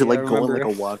 Oh, Or to yeah, I like go on like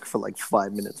remember. a walk for like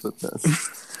 5 minutes with us.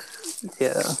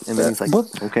 Yeah. And then he's like,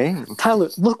 Look, okay. Tyler,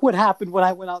 look what happened when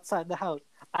I went outside the house.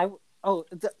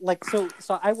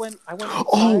 So I went outside.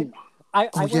 Oh, I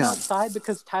went yeah. outside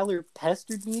because Tyler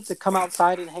pestered me to come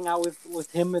outside and hang out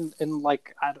with him and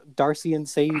like Darcy and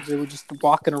Sage. They were just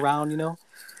walking around,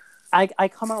 I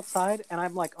come outside and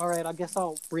I'm like, all right, I guess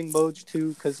I'll bring Moj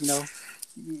too, because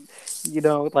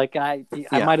like I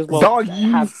Yeah. might as well Doggy.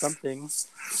 have something.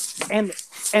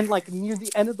 And like near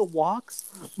the end of the walks,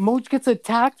 Moj gets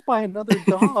attacked by another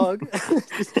dog.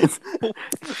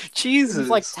 Jesus. He's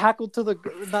like not tackled to the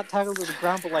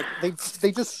ground, but like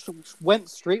they just went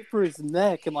straight for his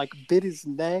neck and like bit his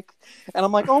neck, and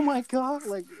I'm like, oh my god,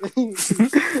 like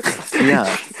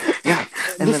Yeah. Yeah.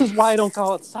 And this then, is why I don't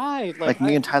go outside. like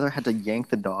me and Tyler had to yank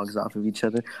the dogs off of each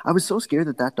other. I was so scared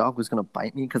that dog was gonna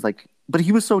bite me but but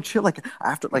he was so chill. Like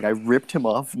after, like I ripped him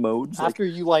off Moj. Like, After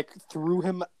you like threw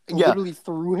him, Yeah. literally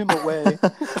threw him away.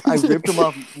 I ripped him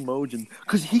off Moj,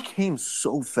 because he came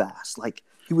so fast. Like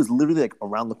he was literally like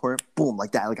around the corner, boom,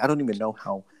 like that. Like I don't even know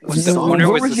how. Was the saw owner it.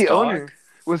 What with was this the dog? owner?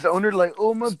 Was the owner like,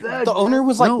 oh my bad? The owner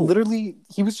was like No. literally,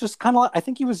 he was just kind of like, I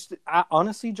think he was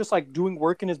honestly just like doing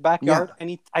work in his backyard,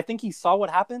 and I think he saw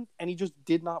what happened, and he just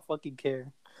did not fucking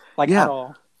care, like Yeah. at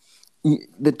all.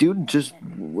 The dude just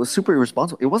was super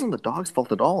irresponsible. It wasn't the dog's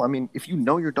fault at all. I mean, if you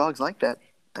know your dog's like that,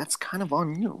 that's kind of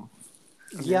on you.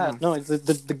 Yeah, no,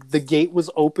 the gate was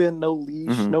open, no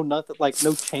leash, Mhm. no nothing, like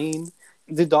no chain.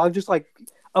 The dog just like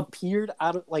appeared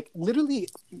out of like literally,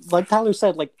 like Tyler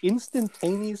said, like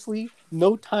instantaneously,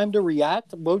 no time to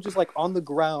react. Moj just like on the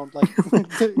ground, like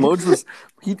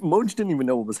Moj didn't even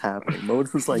know what was happening.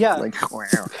 Moj was like, Yeah. like,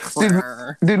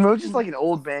 Dude, Moj is like an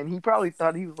old man. He probably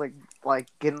thought he was like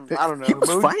getting. I don't know. he was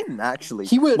Moj- fighting actually.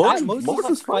 he would. Moj Moj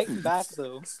was fighting fighting. back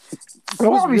though. He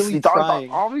was obviously, really dog,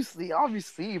 trying.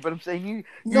 obviously. But I'm saying he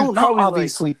No, was not probably, like-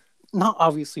 obviously. Not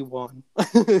obviously one.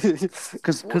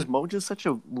 Because Moj is such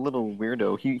a little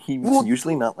weirdo. He's Well-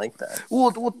 usually not like that.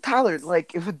 Well, Tyler,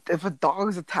 like if a dog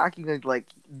is attacking, like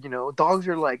dogs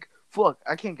are like, fuck,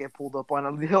 I can't get pulled up on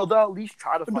him. He'll at least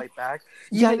try to fight back.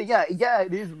 Yeah. Yeah,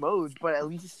 it is Moj, but at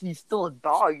least he's still a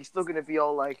dog. He's still gonna be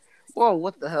all like, whoa,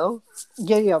 what the hell?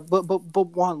 Yeah, but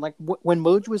Juan, like when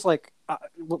Moj was like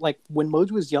when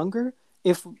Moj was younger,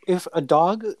 if a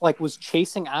dog like was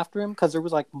chasing after him, because there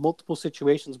was like multiple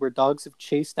situations where dogs have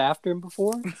chased after him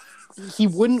before, he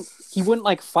wouldn't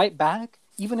like fight back,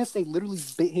 even if they literally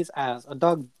bit his ass. A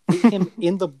dog bit him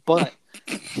in the butt,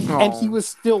 and he was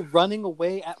still running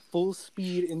away at full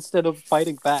speed instead of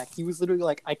fighting back. He was literally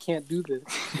like, I can't do this.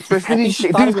 It's I think he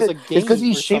thought it was a game because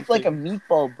he's or shaped like a something.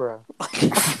 meatball, bro.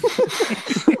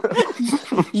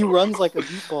 He runs like a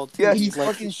meatball too. Yeah, he's like,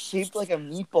 fucking shaped like a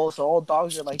meatball, so all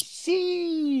dogs are like,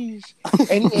 sheesh.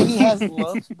 And he has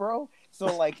lumps, bro.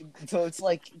 So it's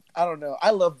like, I don't know.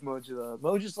 I love Moj though.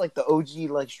 Moj is like the OG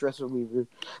like stress reliever.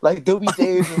 Like there'll be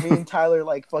days when me and Tyler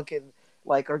like fucking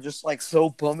like are just like so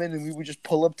bumming, and we would just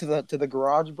pull up to the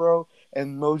garage, bro,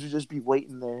 and Moj would just be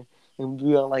waiting there, and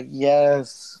we are like,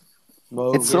 yes,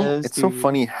 Moj. It's so dude.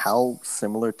 funny how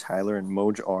similar Tyler and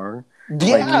Moj are.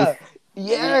 Yeah.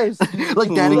 Yes. Like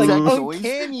that Like, exact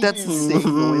uncanny, noise. That's the dude.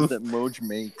 same noise that Moj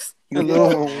makes.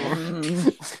 Yeah.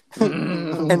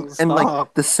 And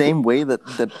like the same way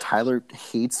that Tyler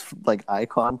hates like eye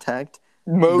contact.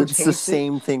 Moj It's the hates it.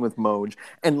 same thing with Moj.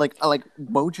 And like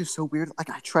Moj is so weird. Like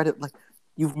I try to like.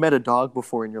 You've met a dog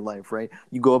before in your life, right?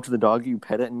 You go up to the dog, you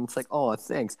pet it, and it's like, "Oh,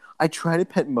 thanks." I try to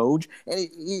pet Moj, and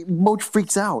Moj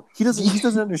freaks out. He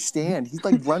doesn't understand. He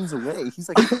like runs away. He's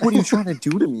like, "What are you trying to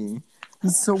do to me?"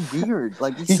 He's so weird.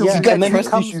 Like he's so Yeah, He's weird. got and then he trust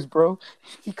comes- issues, bro.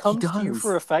 he comes to you does.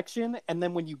 for affection, and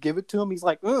then when you give it to him, he's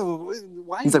like, "Oh,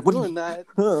 why are He's you like, "What are doing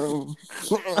you-"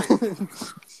 that?"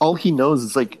 All he knows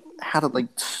is like how to like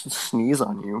sneeze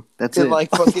on you. That's To it. like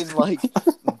fucking like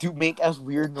do make as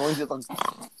weird noises like shit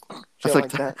That's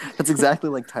like that. That's exactly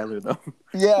like Tyler though.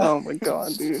 Yeah. Oh my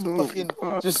god, dude! Fucking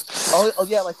just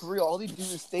yeah, like for real, all they do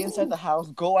is stay inside the house,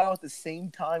 go out at the same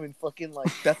time, and fucking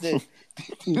like that's it.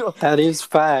 You know, That is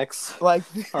facts. like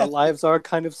Our lives are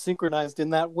kind of synchronized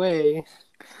in that way.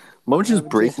 Moj is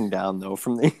breaking down though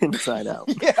from the inside out.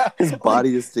 yeah, His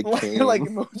body is like decaying.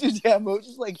 Moj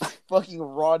is like fucking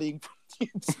rotting from the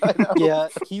inside out. Yeah,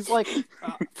 he's like,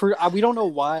 we don't know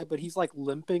why, but he's like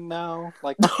limping now.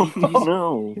 Like Oh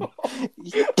no!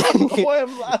 Why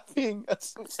I'm laughing?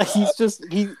 That's so sad. he's just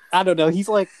I don't know. He's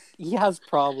like he has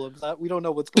problems. We don't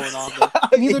know what's going on.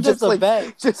 But neither does Just the like-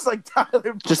 vet. Just like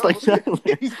Tyler, Just bro. like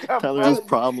Tyler. He's got Tyler has problems.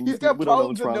 problems. He's got We don't know problems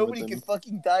what's that wrong nobody with can him.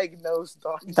 fucking diagnose,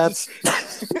 dog. It's That's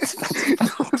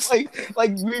just-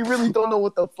 like we really don't know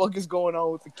what the fuck is going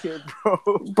on with the kid, bro.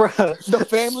 bruh. The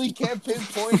family can't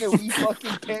pinpoint it. We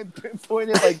fucking can't pinpoint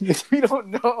it. Like we don't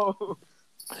know.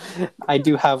 I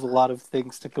do have a lot of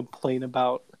things to complain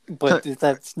about, but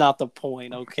that's not the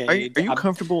point. Okay, Are you I'm-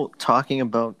 comfortable talking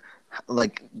about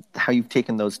like how you've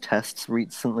taken those tests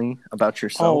recently about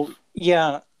yourself? Oh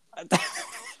yeah,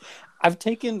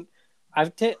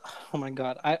 oh my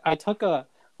god, I took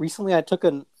recently I took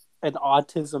an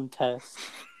autism test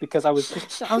because I was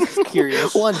just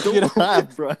curious. Juan, don't You know?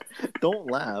 laugh, bro. Don't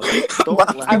laugh. Don't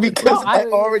Laughing laugh. because I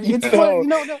already it's know. funny.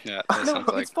 No, Yeah, that no, sounds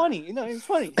like. it's funny. It's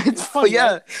funny. It's funny.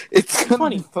 yeah, it's gonna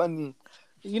funny. be funny.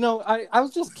 I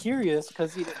was just curious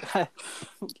because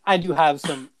I do have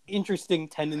some interesting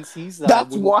tendencies that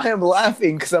That's why I'm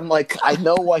laughing, because I'm like, I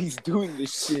know why he's doing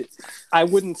this shit. I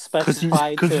wouldn't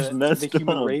specify 'cause he's to messed the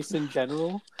human up. race in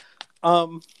general.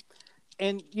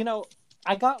 And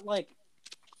I got like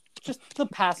just the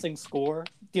passing score.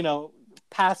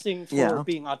 passing for Yeah.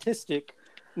 being autistic,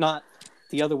 not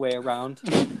the other way around.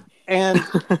 And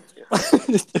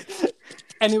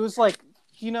and it was like,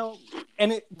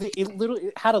 and it literally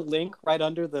it had a link right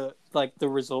under the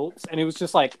results, and it was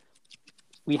just like,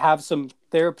 we have some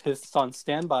therapists on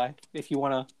standby if you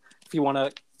wanna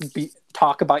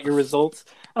talk about your results.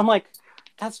 And I'm like,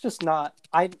 that's just not.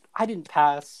 I didn't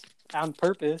pass on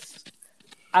purpose.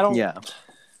 I don't. Yeah.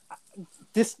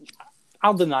 This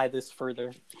I'll deny this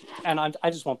further, and I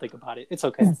just won't think about it. It's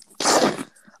okay.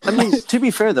 I mean, to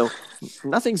be fair though,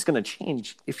 nothing's gonna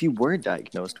change if you were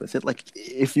diagnosed with it. Like,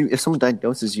 if someone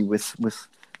diagnoses you with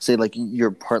say, like, you're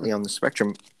partly on the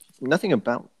spectrum, nothing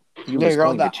about you is you're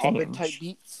on going to that Hobbit change. type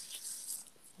beat.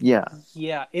 Yeah.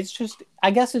 Yeah, it's just.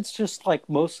 I guess it's just like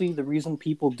mostly the reason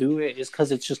people do it is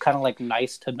because it's just kind of like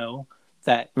nice to know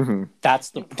that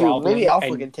that's the problem. Dude, maybe Alpha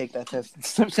and- can take that test.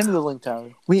 Send me the link, Tyler.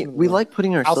 We like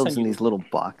putting ourselves send in you- these little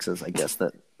boxes, I guess,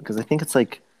 because I think it's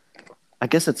like, I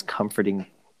guess it's comforting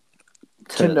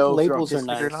To know if you're labels are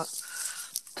autistic or nice.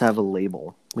 not. to have a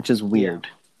label, which is weird.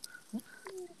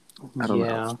 I don't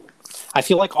know. I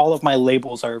feel like all of my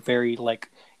labels are very like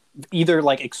either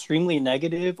like extremely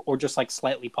negative or just like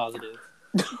slightly positive.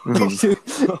 It's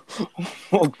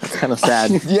kind of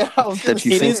sad Yeah, I was gonna that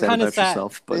you It think is that kinda about sad.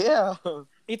 yourself, but yeah.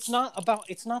 It's not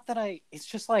that it's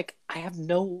just like I have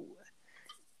no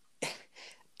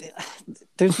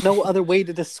there's no other way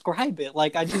to describe it.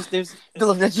 Like I just there's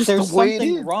That's just there's the way it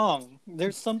something is. wrong.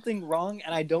 There's something wrong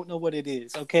and I don't know what it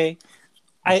is, okay?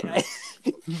 I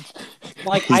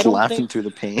like he's I don't laughing think through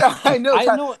the pain. I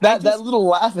know, that just- little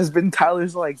laugh has been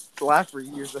Tyler's like laugh for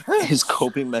years. His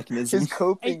coping mechanism. His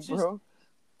coping, It's just- bro.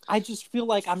 I just feel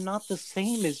like I'm not the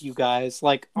same as you guys,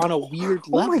 like on a weird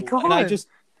Oh my level. And God.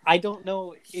 I don't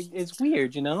know. It's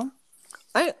weird, you know?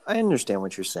 I understand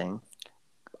what you're saying.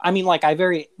 I mean, like, I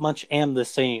very much am the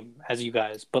same as you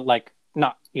guys, but like,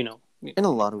 not, In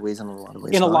a lot of ways, in a lot of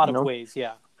ways. in a not, lot you of know? ways,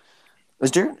 yeah. Is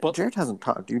Jared? But- Jared hasn't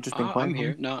talked. You've just been quiet. I'm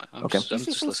here. No, I'm Okay. just, I'm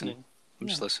just listening. I'm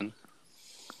just listening.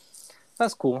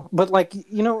 That's cool. But like,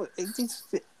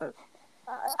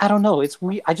 I don't know. It's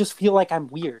weird. I just feel like I'm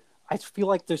weird. I feel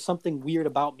like there's something weird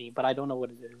about me, but I don't know what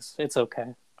it is. It's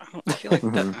okay. I feel like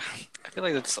that. I feel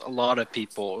like that's a lot of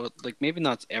people. Like maybe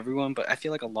not everyone, but I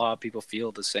feel like a lot of people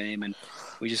feel the same, and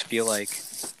we just feel like.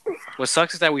 What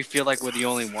sucks is that we feel like we're the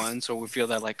only ones, or we feel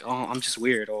that like, oh, I'm just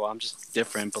weird, or I'm just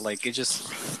different. But like, it just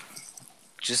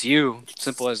you.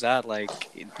 Simple as that. Like,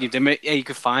 you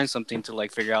could find something to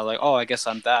like figure out, like, oh, I guess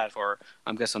I'm that, or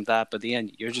I guess I'm that. But at the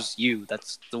end, you're just you.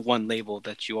 That's the one label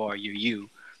that you are. You're you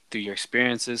through your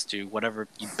experiences, through whatever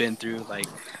you've been through. Like,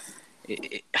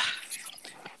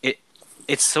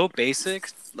 it's so basic,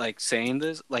 like saying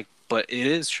this, like, but it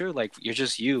is true. Like, you're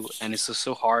just you, and it's just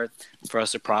so hard for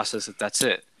us to process that. That's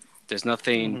it. There's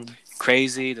nothing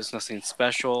crazy. There's nothing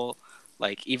special.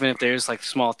 Like, even if there's like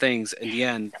small things, in the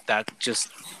end, that just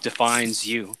defines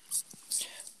you.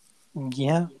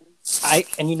 Yeah.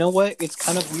 And you know what? It's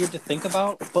kind of weird to think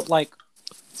about, but like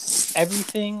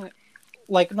everything,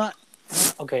 like not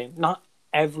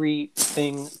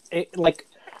everything.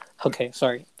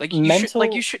 Sorry. Like,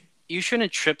 you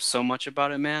shouldn't trip so much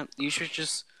about it, man. You should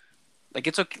just, like,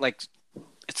 it's okay. Like,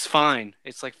 it's fine.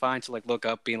 It's like fine to like look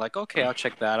up, being like, okay, I'll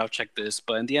check that. I'll check this.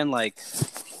 But in the end, like,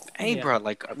 hey, bro,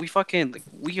 like,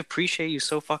 we appreciate you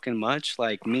so fucking much.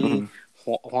 Like, me,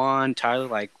 Juan, Tyler,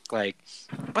 like,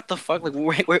 what the fuck?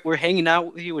 Like, we're hanging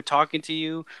out with you. We're talking to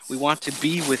you. We want to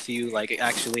be with you, like,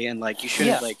 actually. And, like, you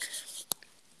shouldn't, like,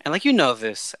 and, like,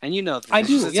 this. And this. I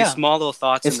do, It's yeah. these small little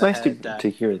thoughts It's in the nice head to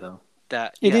hear, though.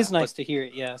 It is nice to hear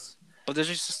it, yes. But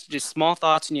there's just small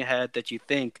thoughts in your head that you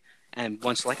think, and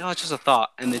once you're like, oh, it's just a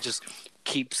thought, and it just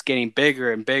keeps getting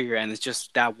bigger and bigger, and it's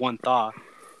just that one thought.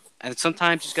 And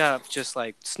sometimes you just gotta just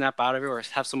like snap out of it, or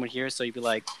have someone hear it, so you'd be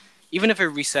like, even if it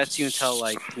resets you until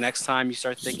like next time you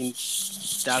start thinking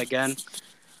that again,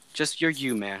 just you're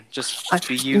you, man. Just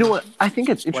be you. You know what? I think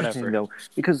it's interesting, Whatever. though,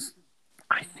 because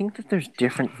I think that there's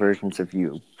different versions of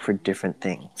you for different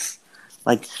things.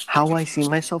 Like, how I see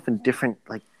myself in different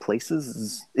like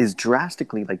places is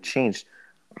drastically like changed.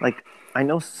 Like, I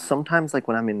know sometimes, like,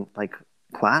 when I'm in like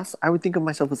class, I would think of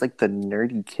myself as like the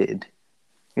nerdy kid,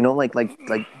 like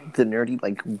the nerdy,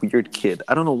 like, weird kid.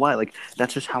 I don't know why. Like,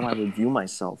 that's just how I would view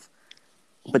myself.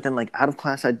 But then, like, out of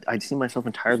class, I'd see myself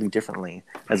entirely differently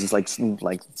as this like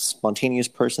spontaneous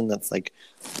person that's like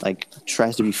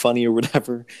tries to be funny or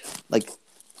whatever. Like,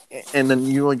 and then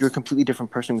you're a completely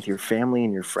different person with your family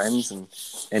and your friends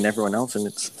and everyone else. And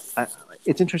it's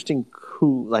interesting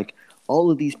who, like,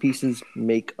 all of these pieces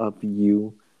make up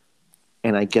you.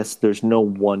 and I guess there's no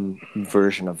one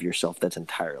version of yourself that's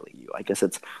entirely you. I guess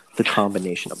it's the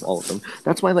combination of all of them.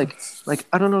 That's why like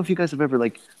I don't know if you guys have ever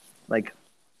like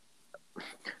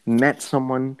met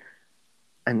someone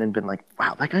and then been like,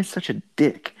 wow, that guy's such a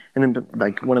dick. And then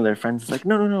like one of their friends is like,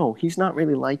 no, he's not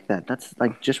really like that. That's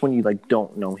like just when you like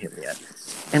don't know him yet.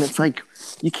 And it's like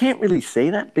you can't really say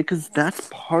that because that's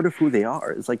part of who they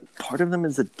are. It's like part of them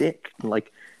is a dick. And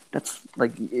like that's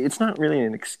like it's not really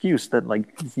an excuse that like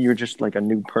you're just like a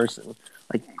new person.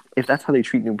 Like if that's how they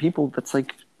treat new people, that's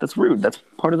rude. That's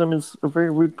part of them is a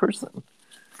very rude person.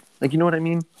 Like you know what I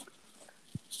mean?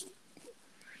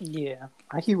 Yeah,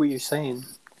 I hear what you're saying.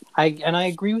 I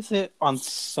agree with it on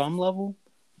some level,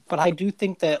 but I do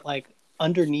think that like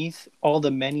underneath all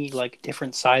the many like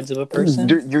different sides of a person,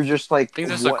 You're just like I think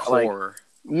there's a core.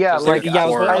 yeah, There's like a yeah, I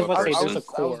was core about of a to say person. there's a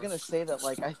core. I was gonna say that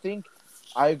like I think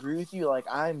I agree with you. Like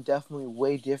I'm definitely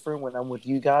way different when I'm with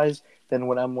you guys than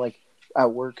when I'm like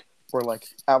at work or like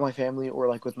at my family or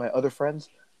like with my other friends.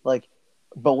 Like,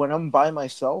 but when I'm by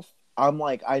myself, I'm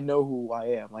like I know who I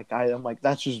am. Like I'm like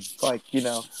that's just like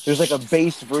there's like a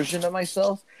base version of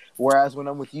myself. Whereas when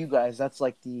I'm with you guys, that's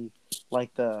like the I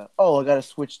gotta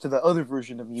switch to the other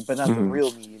version of me, but not the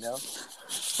real me.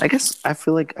 I guess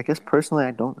personally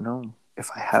I don't know if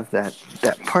I have that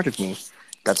part of me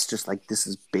that's just like this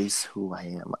is base who I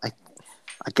am. I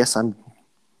guess I'm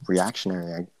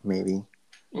reactionary maybe.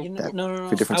 No.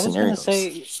 For different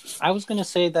I was gonna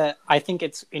say that I think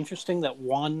it's interesting that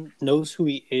Juan knows who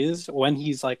he is when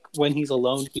he's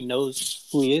alone. He knows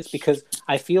who he is because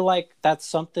I feel like that's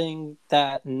something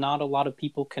that not a lot of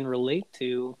people can relate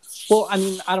to. Well, I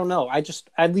mean, I don't know. I don't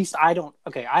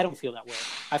feel that way.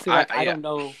 I feel like I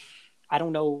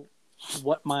don't know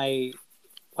what my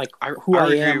who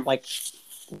I am like.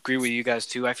 Agree with you guys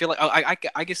too. I feel like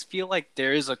I just feel like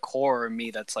there is a core of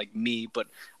me that's like me, but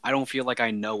I don't feel like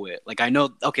I know it. Like I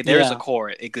know, okay, there is a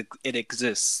core. It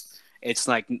exists. It's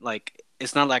like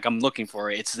it's not like I'm looking for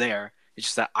it. It's there. It's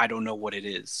just that I don't know what it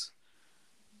is.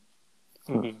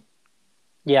 Mm-hmm.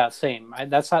 Yeah, same.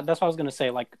 That's what I was gonna say.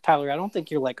 Like Tyler, I don't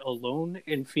think you're like alone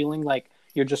in feeling like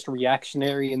you're just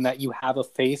reactionary and that you have a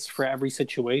face for every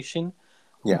situation.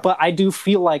 Yeah. But I do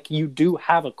feel like you do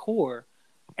have a core.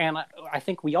 And I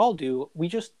think we all do. We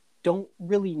just don't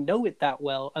really know it that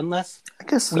well unless I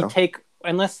guess so.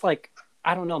 unless like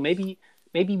I don't know, maybe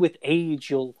with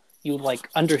age you'll like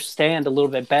understand a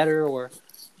little bit better, or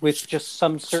with just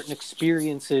some certain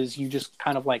experiences you just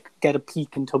kind of like get a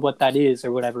peek into what that is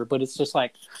or whatever. But it's just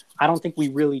like I don't think we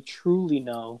really truly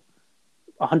know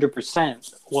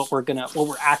 100% what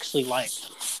we're actually like.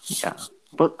 Yeah.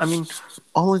 But I mean,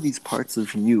 all of these parts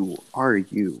of you are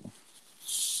you.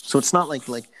 So it's not like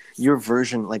your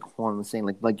version, like Juan was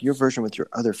saying, like your version with your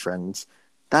other friends.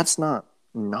 That's not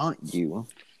you.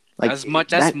 Like as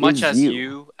much as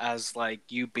you as like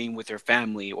you being with your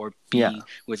family or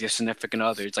with your significant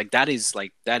other. It's like that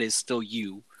is still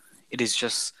you. It is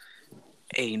just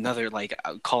another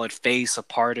call it face, a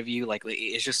part of you. Like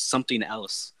it's just something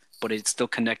else, but it's still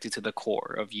connected to the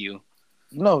core of you.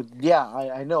 No, yeah,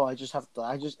 I know. I just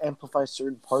amplify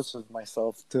certain parts of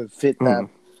myself to fit that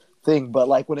thing. But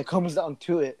like when it comes down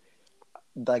to it,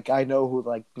 like I know who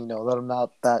that I'm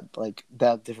not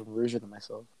that different version of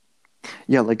myself.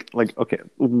 Yeah, like okay,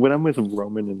 when I'm with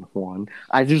Roman and Juan,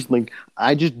 I just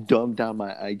dumb down my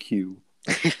IQ.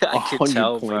 I could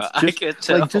tell, bro. I could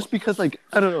tell. Like just because I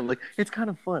don't know, like it's kind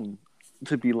of fun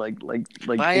to be like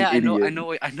I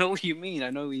know what you mean.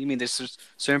 I know what you mean. There's just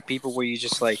certain people where you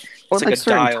just it's or like a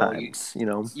dial. Times,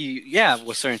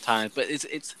 with certain times, but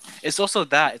it's also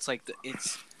that it's like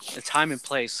it's the time and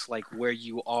place where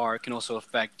you are can also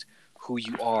affect who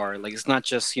you are. Like it's not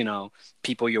just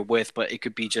people you're with, but it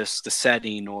could be just the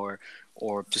setting or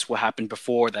just what happened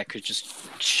before that could just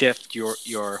shift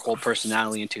your whole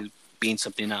personality into being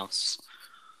something else.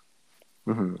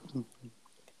 Mm-hmm.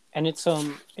 And it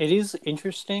is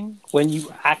interesting when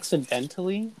you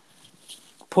accidentally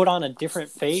put on a different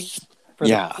face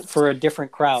for a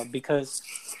different crowd, because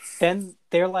then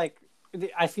they're like,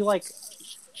 I feel like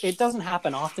it doesn't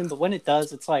happen often, but when it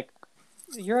does, it's like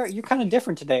you're kind of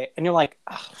different today, and you're like,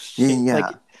 oh shit,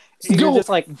 you're just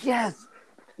like, yes,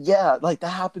 yeah, like that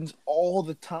happens all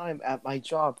the time at my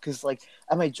job, because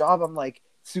at my job I'm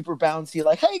super bouncy,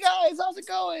 hey guys, how's it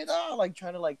going? Oh,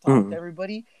 trying to talk to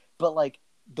everybody, but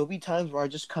there'll be times where I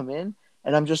just come in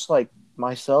and I'm just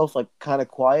myself, kind of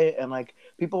quiet, and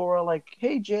people were like,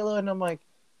 "Hey, Jayla," and I'm like,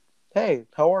 "Hey,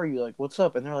 how are you? What's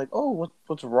up?" And they're like, "Oh,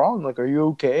 what's wrong? Are you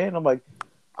okay?" And I'm like,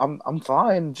 "I'm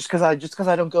fine." Just because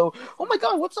I don't go, "Oh my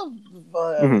God, what's up,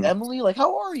 Emily?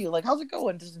 How are you? How's it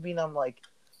going?" Doesn't mean I'm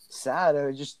sad,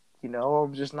 or just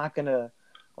I'm just not gonna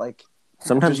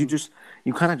Sometimes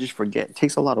you kind of just forget. It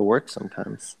takes a lot of work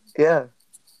sometimes. Yeah.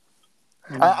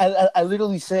 I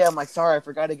literally say, I'm like, sorry, I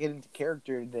forgot to get into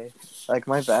character today. Like,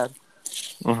 my bad.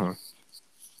 Mm-hmm.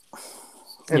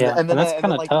 And then that's and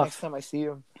kind then of like tough. the next time I see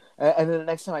him, and then the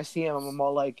next time I see him, I'm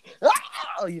all like,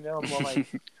 ah! You know, I'm all like,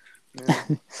 yeah.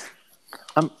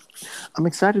 I'm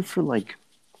excited for, like,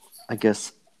 I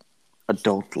guess,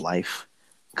 adult life,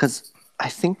 because I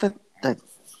think that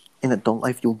in adult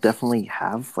life you'll definitely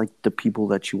have, like, the people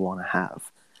that you want to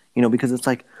have, because it's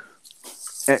like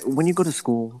when you go to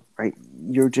school, right?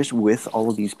 You're just with all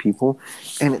of these people,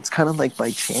 and it's kind of like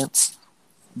by chance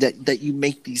that you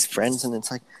make these friends, and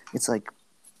it's like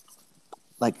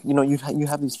you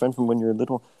have these friends from when you're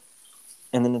little,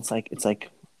 and then it's like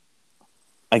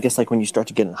I guess, like, when you start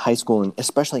to get in high school, and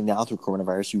especially now through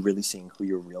coronavirus, you're really seeing who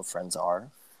your real friends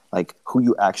are, like who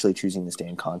you actually choosing to stay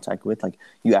in contact with, like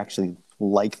you actually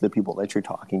like the people that you're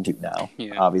talking to now,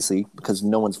 obviously, because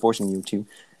no one's forcing you to,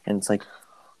 and it's like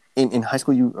in high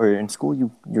school or in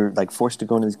school you're like forced to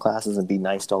go into these classes and be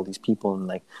nice to all these people and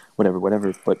like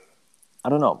whatever, but I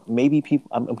don't know, maybe people.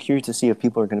 I'm curious to see if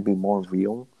people are going to be more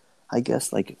real. I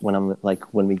guess, like,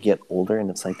 when we get older, and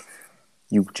it's like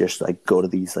you just like go to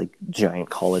these like giant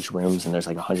college rooms and there's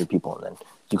like 100 people, and then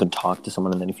you can talk to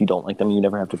someone, and then if you don't like them, you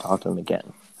never have to talk to them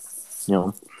again.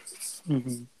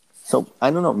 Mm-hmm. So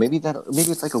I don't know. Maybe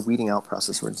it's like a weeding out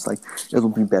process where it's like it'll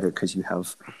be better because you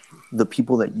have the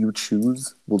people that you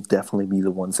choose will definitely be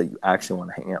the ones that you actually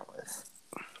want to hang out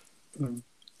with.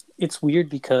 It's weird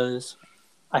because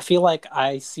I feel like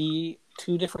I see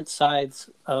two different sides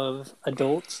of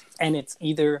adults, and it's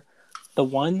either the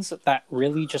ones that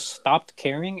really just stopped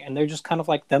caring and they're just kind of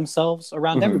like themselves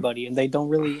around everybody, and they don't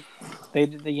really, they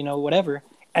whatever.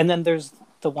 And then there's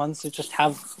the ones that just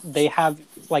have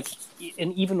like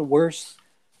an even worse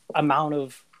amount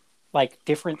of like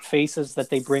different faces that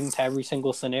they bring to every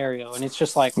single scenario, and it's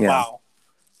just like wow.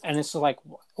 And it's just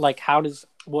like how does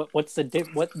what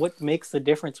makes the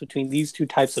difference between these two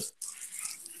types of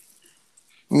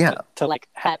to like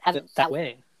have it that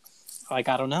way? Like,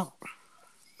 I don't know.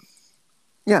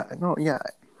 I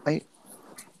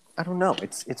don't know.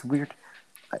 It's weird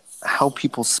how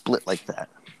people split like that.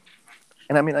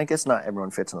 And I mean, I guess not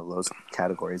everyone fits into those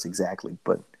categories exactly,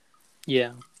 but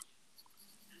yeah.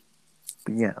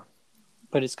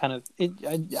 But it's kind of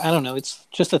I don't know. It's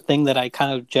just a thing that I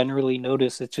kind of generally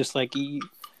notice. It's just like you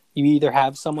either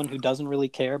have someone who doesn't really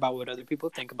care about what other people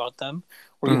think about them,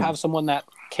 or you have someone that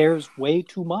cares way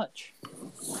too much.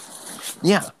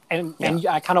 Yeah. And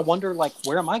I kind of wonder, like,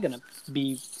 where am I going to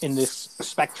be in this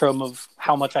spectrum of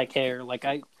how much I care? Like,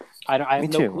 I have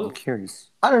no clue. I'm curious.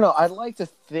 I don't know. I'd like to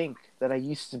think that I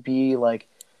used to be like,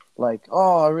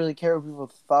 oh, I really care what people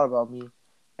thought about me.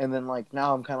 And then, like,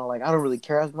 now I'm kind of like, I don't really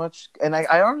care as much. And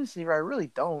I honestly, I really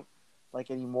don't, like,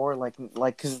 anymore. Like,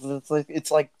 because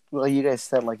it's like you guys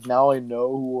said, like, now I know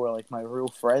who are, like, my real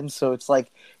friends. So it's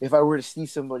like, if I were to see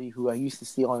somebody who I used to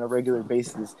see on a regular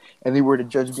basis and they were to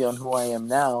judge me on who I am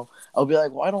now, I'll be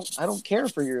like, well, I don't care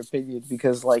for your opinion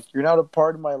because, like, you're not a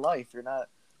part of my life. You're not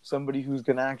somebody who's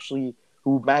going to actually,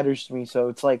 who matters to me. So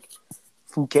it's like,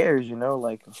 who cares, you know?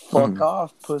 Like, fuck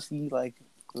off, pussy. Like,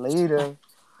 later.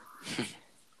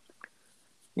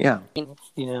 Yeah.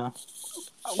 You know,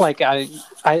 like I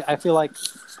feel like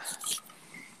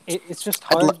it's just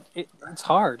hard. It's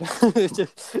hard.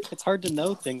 It's hard to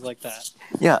know things like that.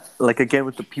 Yeah, like, again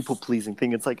with the people pleasing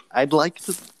thing, it's like I'd like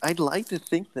to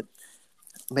think that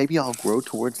maybe I'll grow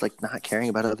towards, like, not caring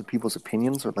about other people's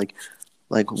opinions or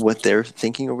like what they're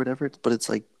thinking or whatever. But it's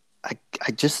like I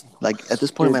just, like, at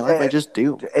this point in my life, I just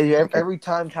do. Every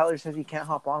time Tyler says he can't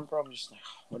hop on, bro, I'm just like,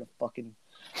 oh, what a fucking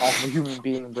awful human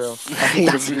being, bro. I hate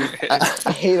him, dude.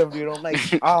 I hate him, dude. I'm like,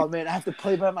 oh man, I have to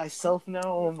play by myself now.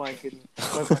 Oh my goodness.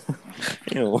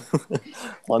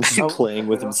 Once he's playing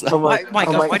with himself. My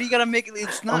God, why do you gotta make it?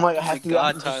 It's not. I'm like, I have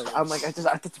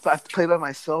to play by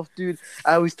myself, dude.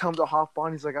 I always tell him to hop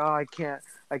on. He's like, oh, I can't.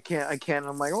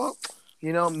 I'm like, well,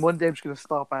 you know, one day I'm just gonna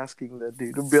stop asking that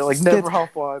dude. I'll be like, never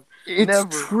hop on. It's never.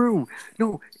 True.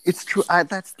 No, it's true.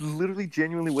 That's literally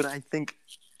genuinely what I think.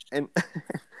 And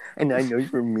and I know you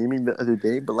were memeing the other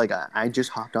day, but like I just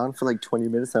hopped on for like 20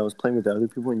 minutes. And I was playing with the other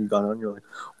people, and you got on. You're like,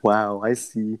 wow, I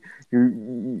see.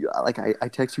 You like I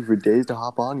text you for days to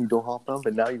hop on. You don't hop on,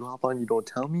 but now you hop on. You don't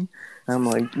tell me. And I'm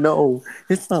like, no,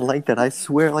 it's not like that. I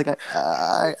swear. Like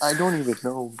I don't even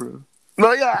know, bro.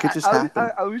 No, yeah, it just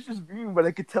happened. I was just viewing, but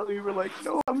I could tell you were like,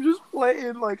 no, I'm just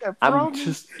playing. Like, I I'm promise.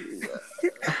 just.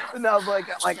 And I was like,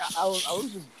 I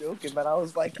was just joking, but I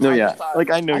was like, no, yeah, like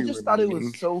I know. I just thought it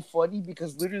was so funny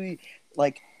because literally,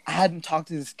 like, I hadn't talked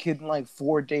to this kid in like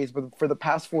 4 days, but for the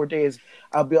past 4 days,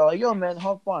 I'll be like, yo, man,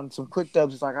 hop on some quick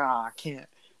dubs. It's like, I can't.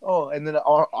 Oh, and then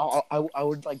I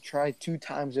would like try 2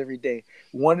 times every day.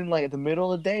 One in like the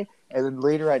middle of the day, and then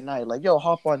later at night, like, yo,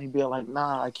 hop on. He'd be like,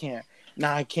 nah, I can't.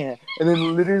 Nah, I can't. And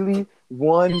then literally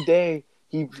one day,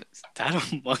 That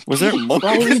a monkey? Was there a monkey?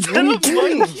 what are you doing?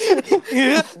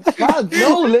 God,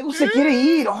 no, let se quiere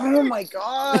ir. Oh my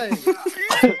god.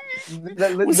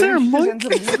 Was there a monkey?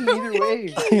 Either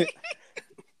way.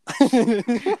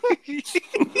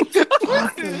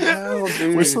 Fucking hell,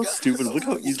 dude. We're so stupid. Look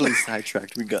how easily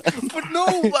sidetracked we got. But no,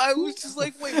 I was just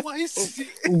like, wait, why is he...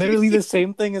 Literally the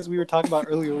same thing as we were talking about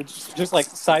earlier, which is just like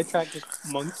sidetracked just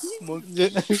monkey.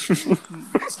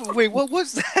 Wait, what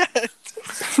was that?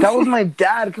 That was my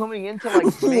dad coming in to like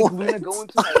make Luna go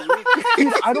into my room.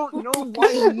 Dude, I don't know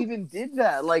why he even did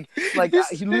that.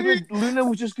 Luna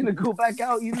was just gonna go back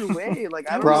out either way. Like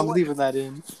I don't Bro, know. I'm leaving that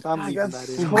in. I'm leaving that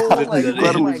in. So, like, Glad it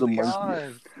oh my was a monkey.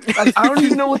 god. Like, I don't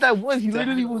even know what that was. He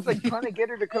literally was like trying to get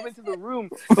her to come into the room.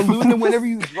 But Luna, whenever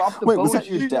you drop the Wait, bone, was that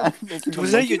your dad making the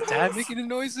Was that monkey? your dad making the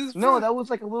noises? No, that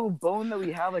was like a little bone that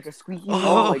we had, like a squeaky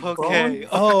Oh, like okay. bone.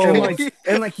 Oh,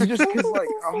 And like he just cause like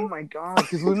oh my god,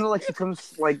 because Luna like she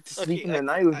comes like to sleep in the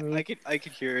night with me. I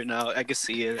can hear it now. I can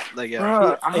see it. Like, yeah.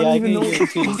 Bruh, I Yeah, don't I even can know what the hear it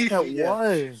too. fuck that Yeah.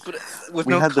 was. But with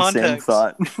We no had the same context.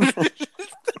 thought.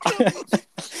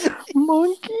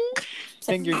 Monkey.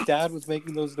 saying your dad was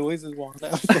making those noises while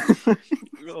that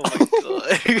Oh my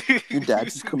god. Your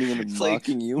dad's just coming in and It's like-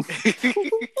 mocking you.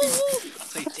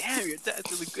 It's like, damn, your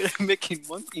dad's really good at making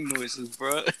monkey noises,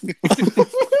 bro.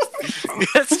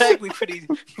 That's actually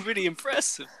pretty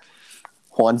impressive.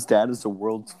 Juan's dad is the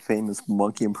world's famous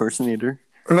monkey impersonator.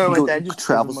 No, He my dad just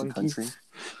travels a the monkey. country.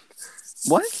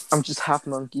 What? I'm just half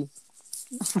monkey.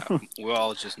 We're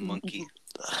all just monkey.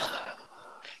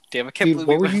 Damn, I can't Dude, believe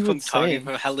what we were you went from even talking saying?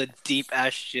 about hella deep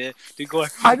ass shit to going.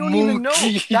 I don't even know.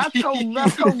 monkey. That's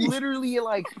how literally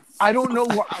like I don't know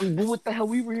what the hell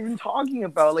we were even talking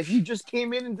about. Like he just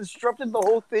came in and disrupted the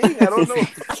whole thing. I don't know.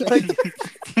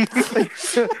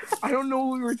 I don't know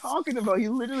what we were talking about. He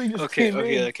literally just came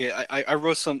in. Okay. I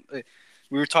wrote some.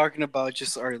 We were talking about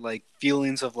just our like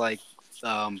feelings of like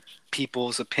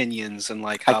people's opinions and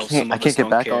like how some I of can't us get don't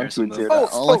back care. onto some it, of dude. us-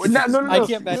 All I can think is I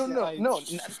can't back No.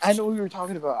 I know what we were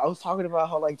talking about. I was talking about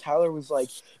how like Tyler was like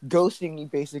ghosting me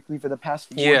basically for the past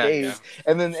 4 days,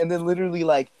 and then literally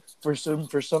like for some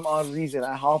odd reason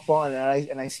I hop on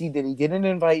and I see that he didn't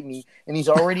invite me and he's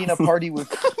already in a party with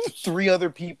 3 other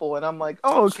people and I'm like,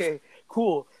 oh okay,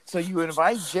 cool. So you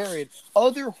invite Jared,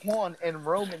 other Juan and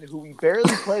Roman who we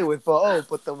barely play with, but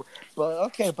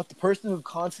the person who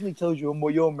constantly tells you,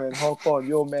 yo man, hop on,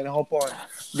 did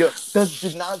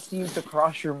not seem to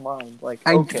cross your mind. Like,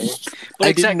 okay. But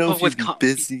I didn't know but if with you'd be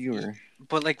busy or...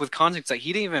 But like with context, like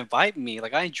he didn't even invite me.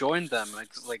 Like I joined them.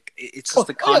 Like it's just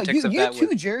the context of you that.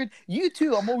 too, Jared. You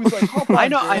too. I'm always like, hop on. I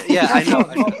know, Jared. I know.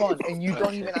 Hop on, and you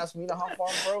don't even ask me to hop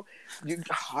on, bro.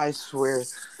 I swear.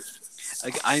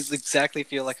 Like I exactly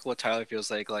feel like what Tyler feels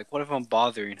like. Like what if I'm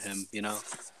bothering him? You know,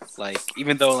 like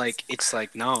even though like it's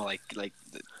like no, like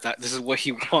that. This is what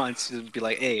he wants to be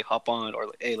like. Hey, hop on, or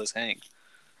like, hey, let's hang.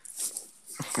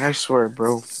 I swear,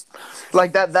 bro.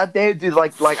 Like that day, dude.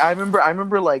 Like I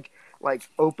remember like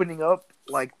opening up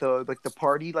like the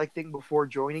party like thing before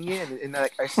joining it, and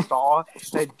like I saw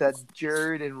that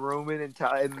Jared and Roman and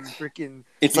Ty and freaking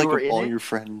It's like were with in all it. your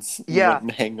friends Yeah.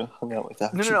 went and hung out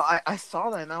without you. No. I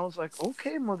saw that and I was like,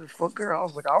 okay, motherfucker. I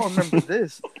was like, I'll remember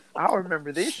this. I'll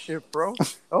remember this shit, bro.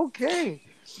 Okay.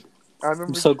 I remember.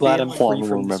 I'm so glad I'm being Juan free will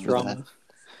from this remember drama.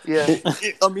 Yeah,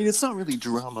 I mean, it's not really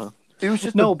drama. it was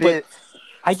just No, a bit.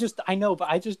 I know, but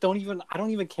I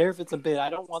don't even care if it's a bit. I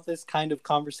don't want this kind of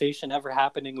conversation ever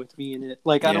happening with me in it.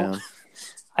 Like I don't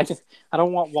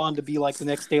want Juan to be like the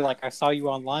next day, like I saw you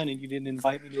online and you didn't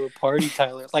invite me to a party,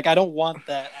 Tyler. Like I don't want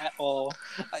that at all.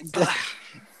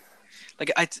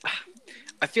 Like I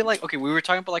feel like okay, we were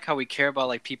talking about like how we care about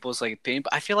like people's like opinion,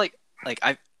 but I feel like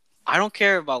I don't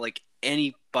care about like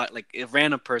any but like a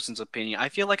random person's opinion. I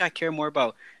feel like I care more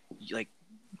about like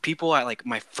people I like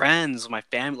my friends, my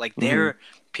family, like their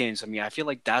opinions of me. I feel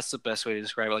like that's the best way to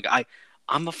describe it. Like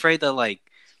I'm afraid that like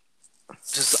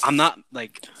just I'm not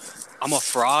like I'm a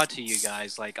fraud to you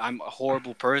guys. Like I'm a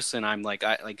horrible person. I'm like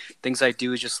I like things I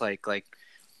do is just like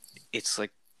it's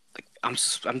like I'm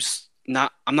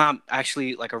not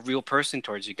actually like a real person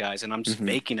towards you guys, and I'm just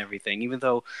making everything, even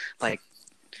though like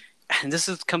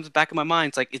and comes back in my mind.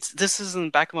 It's like this is in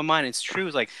the back of my mind. It's true.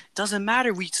 It's like doesn't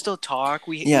matter. We still talk.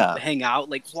 We hang out.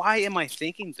 Like, why am I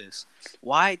thinking this?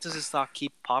 Why does this thought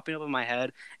keep popping up in my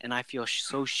head? And I feel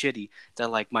so shitty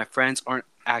that like my friends aren't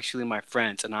actually my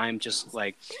friends, and I'm just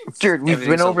like, Jared, we've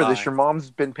been over this. lie. Your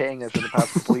mom's been paying us for the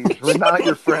past couple of years. We're not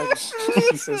your friends.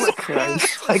 Jesus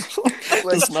Christ!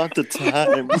 It's not the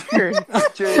time.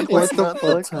 Jared, It's not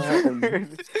the time.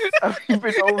 We've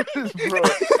been over this, bro.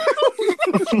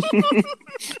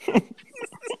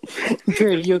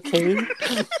 Jared, you okay?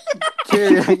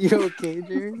 Jared, are you okay,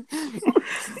 Jared?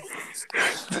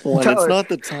 It's not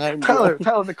the time. Tyler,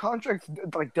 the contract's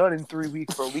like done in 3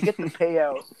 weeks, bro. We get the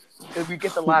payout, and we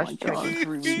get the last check in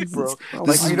 3 weeks, bro.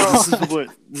 This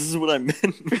is what I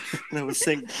meant. And I was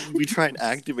saying we try and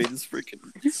activate this freaking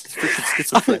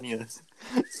schizophrenia.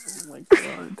 Oh my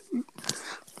god.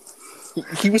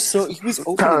 He was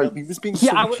open up. He was being so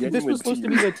genuine. This was supposed to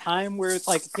be the time where it's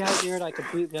like, yeah, Jared, I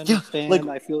completely understand. Like,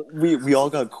 I feel we all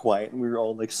got quiet and we were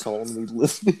all like solemnly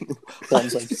listening.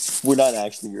 Tom's like, we're not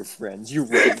actually your friends. You're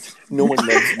right. No one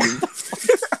loves you.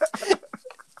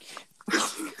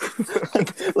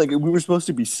 like we were supposed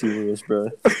to be serious, bro.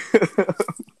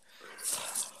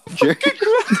 Jared.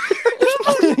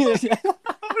 I'm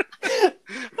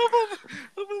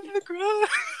on the ground.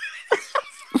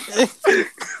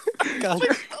 God. My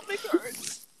stomach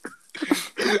hurts.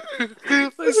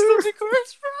 My stomach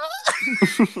hurts,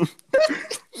 bro.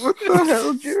 What the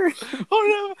hell, Jared? Oh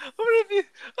no, I'm gonna be.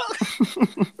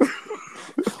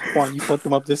 Juan, you put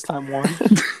them up this time, Juan.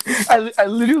 I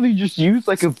literally just used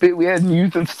like a bit we hadn't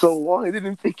used in so long. I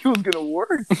didn't think it was gonna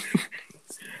work.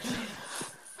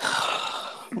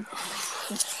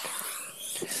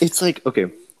 It's like,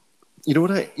 okay, you know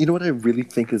what I really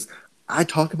think is, I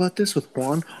talk about this with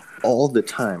Juan all the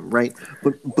time, right?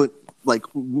 But like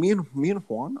me and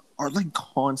Juan are like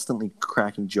constantly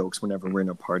cracking jokes whenever we're in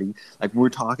a party. Like we're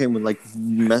talking, we're like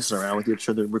messing around with each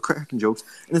other, we're cracking jokes,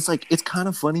 and it's like it's kind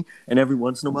of funny. And every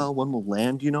once in a while, one will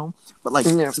land, you know. But like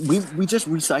we just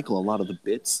recycle a lot of the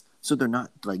bits, so they're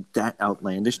not like that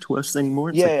outlandish to us anymore.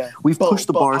 It's like, we've pushed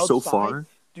the bar so far,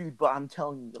 dude. But I'm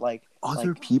telling you, like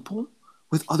other people.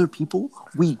 With other people,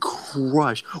 we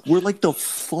crush. We're like the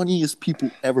funniest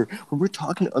people ever. When we're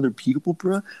talking to other people,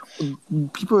 bro,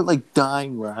 people are like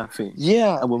dying laughing.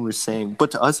 Yeah. At what we're saying.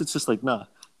 But to us, it's just like, nah,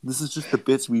 this is just the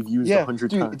bits we've used 100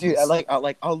 times. Dude,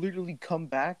 I'll literally come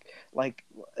back like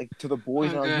to the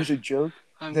boys and I'll use a joke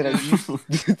that I used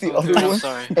the other one,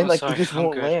 and like it just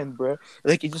won't land, bro.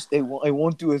 Like it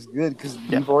won't do as good because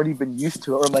we've already been used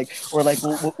to it, or like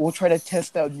we'll try to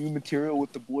test out new material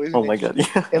with the boys. Oh my god,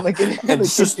 yeah. And like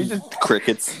it's just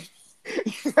crickets.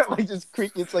 Like just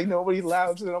crickets, like nobody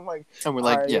laughs, and I'm like, and we're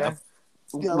like, yeah.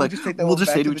 Like we'll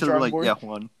just say to each other, like, yeah,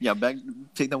 Juan, yeah,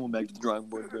 take that one back to the drawing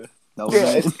board, bro.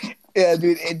 Yeah,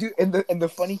 dude, and the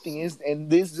funny thing is,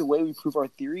 and this is the way we prove our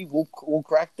theory. We'll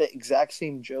crack the exact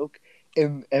same joke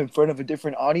in front of a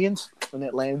different audience, and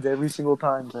it lands every single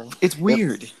time. Man. It's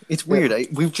weird. Yep. It's weird.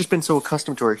 We've just been so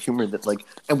accustomed to our humor that like,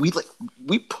 and we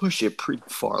push it pretty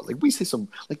far. Like we say some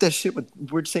like that shit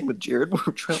we're saying with Jared.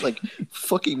 We're trying to like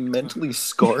fucking mentally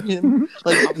scar him.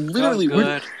 Like literally,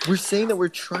 we're saying that we're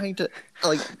trying to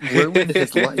like ruin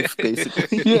his life,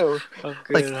 basically. Yeah.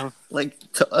 Like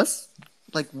to us.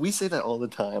 Like, we say that all the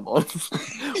time.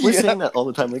 We're saying that all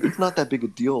the time. Like, it's not that big a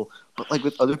deal. But, like,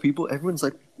 with other people, everyone's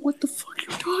like, what the fuck are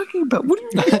you talking about? What do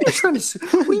you mean you're trying to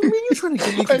What do you mean you're trying to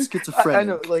get me schizophrenic? I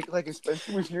know, like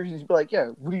especially with yours, you'd be like, yeah,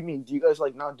 what do you mean? Do you guys,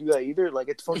 like, not do that either? Like,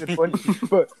 it's fucking funny.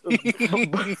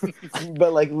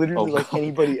 but like, literally, like,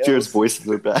 anybody else. Jared's voices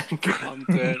are back. I'm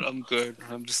good.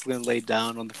 I'm just gonna lay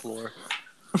down on the floor.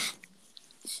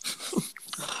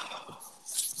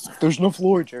 There's no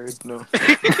floor, Jared. No.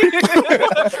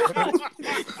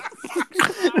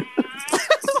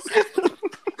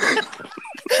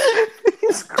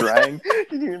 He's crying.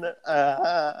 You hear that?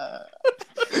 Oh,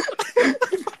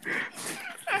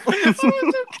 it's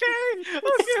okay.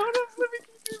 Okay, hold on. Let me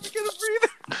get a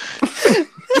breather.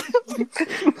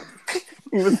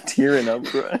 He was tearing up,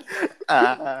 bro.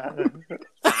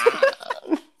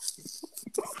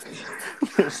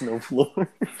 There's no floor.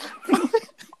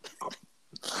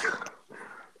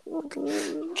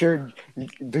 Jared,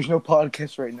 there's no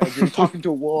podcast right now. You're talking to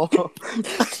a wall.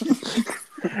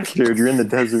 Jared, you're in the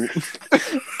desert.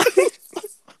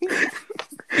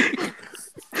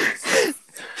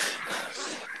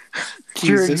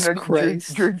 Jesus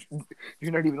Christ. Jared,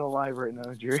 you're not even alive right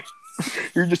now, Jared.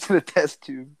 You're just in a test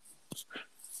tube.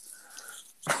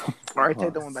 All right,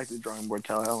 take that one back to the drawing board,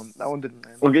 Tyler. That one didn't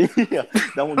land. Okay, yeah,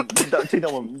 that one. Take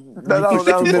that one.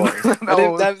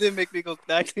 That didn't make me go.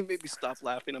 That actually made me stop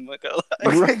laughing. I'm like, oh,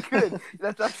 Okay, good.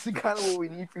 That's actually kind of what we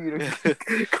need for you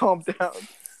to calm down.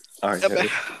 All right,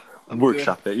 I'm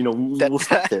workshop it. You know, we'll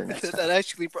stop there next time. that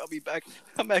actually brought me back.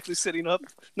 I'm actually sitting up.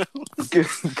 No. Good.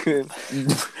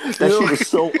 That shit was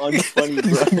so unfunny,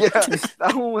 bro. Yeah,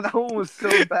 that one was so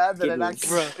bad that it actually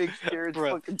Bro, fixed Jared's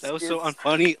Bro, fucking that was skits. so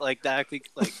unfunny. Like that. Actually,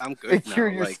 like I'm good It now.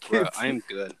 cured your Like, bro, skits. I am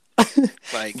good.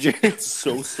 Like, Jared's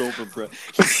so sober, bro.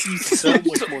 He sees so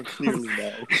much more clearly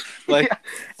now. like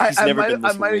He's I never been might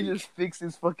this have awake. just fixed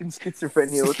his fucking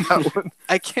schizophrenia with that one.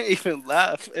 I can't even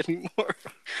laugh anymore.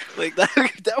 Like that.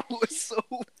 That was so.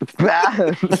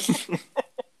 Bad.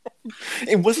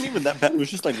 It wasn't even that bad. It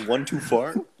was just like one too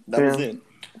far. That was it.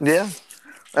 Yeah.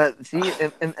 See,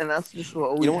 and that's just what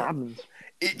always You know what? happens.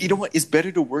 You know what? It's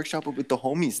better to workshop it with the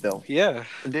homies, though. Yeah.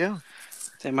 Yeah.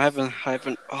 Damn, I haven't.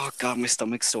 Oh god, my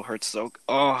stomach still hurts. So.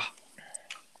 Oh.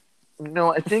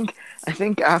 No, I think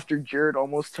after Jared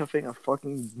almost having a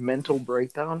fucking mental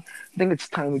breakdown, I think it's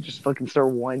time we just fucking start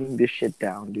winding this shit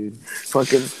down, dude.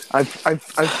 Fucking, I've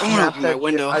snapped open my that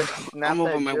window. I've snapped I'm that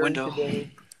opening my Jared window. today.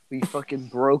 We fucking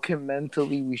broke him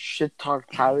mentally. We shit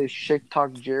talked Tyler, shit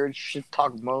talked Jared, shit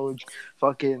talked Moj.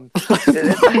 Fucking. Poor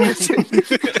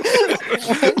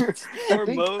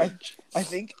Moj. I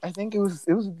think it was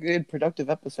a good productive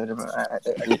episode.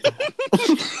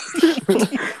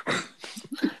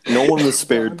 No one was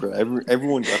spared, bro.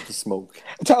 Everyone got to smoke.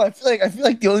 Tyler, I feel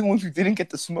like the only ones who didn't get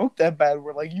to smoke that bad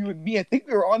were like you and me. I think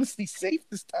we were honestly safe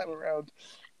this time around.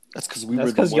 That's because we That's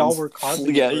were the because y'all ones- were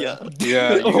causing Yeah, it, bro. yeah.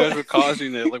 Yeah, you guys were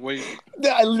causing it. Like, what?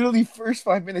 I literally first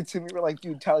 5 minutes and we were like,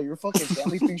 dude, Tyler, your fucking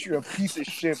family thinks you're a piece of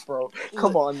shit, bro.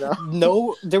 Come on now.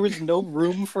 No, there was no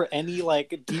room for any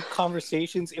like deep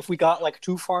conversations. If we got like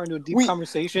too far into a deep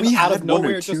conversation, we out had of one or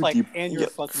nowhere, two just like, deep- and you're yeah.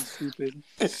 fucking stupid.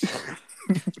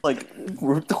 Like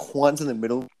we're the ones in the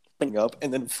middle thing up,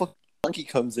 and then fuck monkey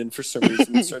comes in for some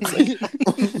reason and starts like,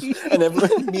 and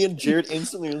everyone, me and Jared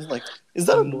instantly was like, "Is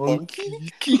that a monkey?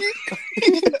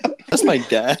 That's my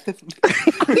dad."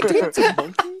 It's a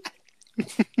monkey.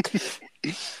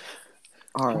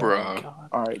 All right, Bro.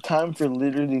 all right. Time for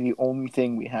literally the only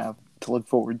thing we have to look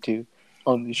forward to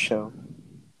on this show.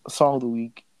 Song of the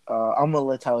week. I'm gonna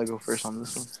let Tyler go first on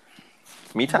this one.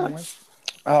 Me, Tyler.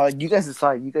 You guys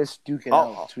decide. You guys duke it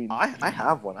out between. I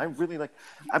have one. I really like.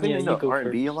 I've been Yeah, into you go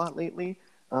R&B a lot lately.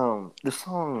 The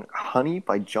song "Honey"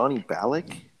 by Johnny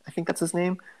Balak, I think that's his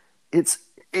name. It's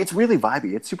really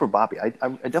vibey. It's super boppy. I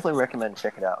definitely recommend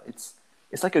check it out. It's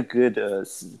like a good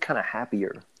kind of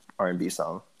happier R&B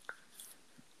song.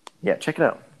 Yeah, check it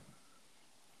out.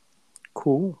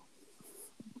 Cool.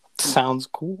 Sounds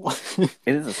cool.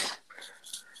 It is.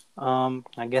 I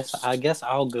guess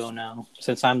I'll go now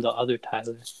since I'm the other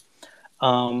Tyler.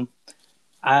 The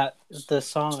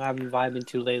song I've been vibing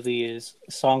to lately is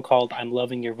a song called "I'm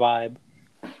Loving Your Vibe,"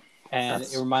 and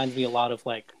it reminds me a lot of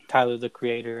like Tyler the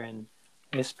Creator, and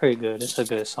it's pretty good. It's a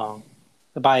good song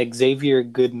by Xavier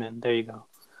Goodman. There you go.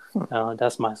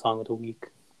 That's my song of the week.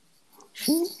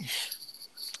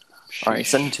 All right,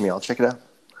 send it to me. I'll check it out.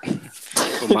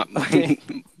 Well,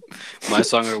 my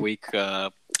song of the week,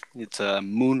 it's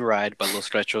Moon Ride by Los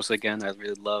Stretchos again. I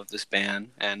really love this band,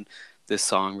 and this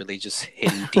song really just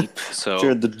hitting deep. So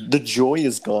Jared, the joy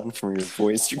is gone from your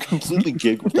voice. You're completely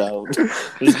giggled out.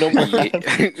 There's no more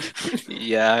laugh.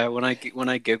 yeah, when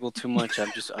I giggle too much, I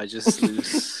just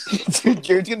lose. Dude,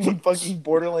 Jared's gonna be fucking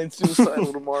borderline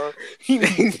suicidal tomorrow.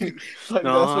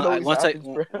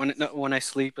 When I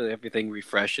sleep, everything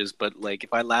refreshes. But like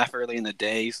if I laugh early in the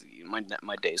day,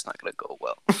 my day's not gonna go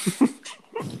well.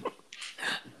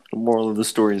 The moral of the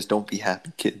story is don't be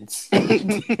happy, kids.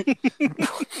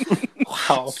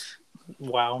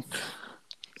 Wow.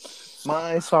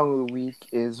 My song of the week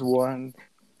is one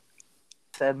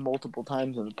said multiple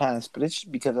times in the past, but it's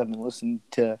just because I've been listening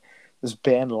to this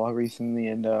band a lot recently,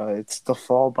 and it's "The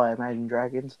Fall" by Imagine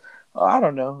Dragons. I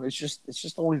don't know. It's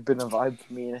just always been a vibe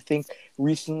for me, and I think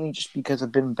recently, just because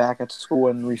I've been back at school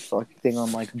and reflecting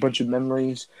on like a bunch of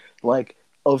memories, like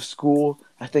of school,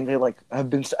 I think I've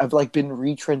been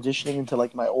retransitioning into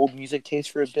like my old music taste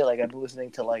for a bit. Like I've been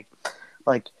listening to like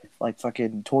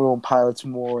fucking 21 Pilots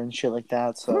more and shit like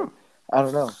that. So I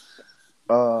don't know.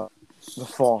 The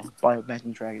Fall by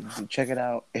Imagine Dragons. Dude, check it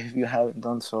out if you haven't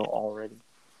done so already.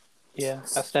 Yeah,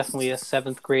 that's definitely a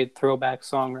 7th grade throwback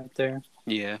song right there.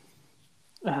 Yeah.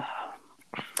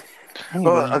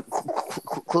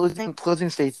 Closing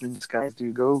statements, guys.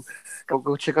 Dude, go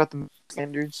check out the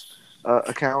Standards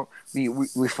account.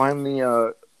 We finally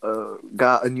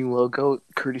got a new logo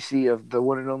courtesy of the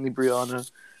one and only Brianna.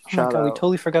 Oh my Shout god, we out.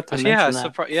 totally forgot to Yeah,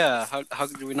 mention that. yeah. How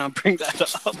did we not bring that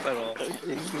up at all?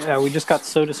 Yeah, we just got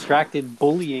so distracted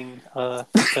bullying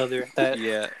each other that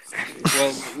Yeah.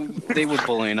 Well, they were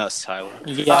bullying us, Tyler.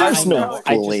 yeah, There's I no know.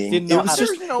 I just bullying. didn't know It was how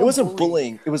just to. no it wasn't bullying.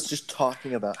 bullying. It was just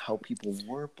talking about how people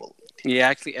were bullied. Yeah,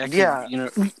 actually, Yeah. you know,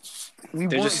 We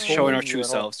they're weren't just showing our bullying true you at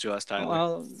all. selves to us, Tyler.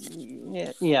 Well,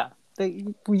 yeah.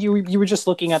 You were just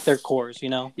looking at their cores, you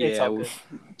know. It's Yeah, all good.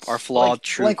 our flawed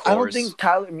true I don't cores.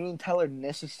 think me and Tyler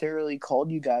necessarily called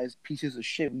you guys pieces of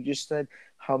shit. We just said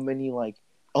how many like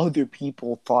other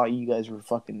people thought you guys were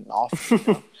fucking awful. You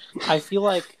know? I feel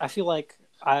like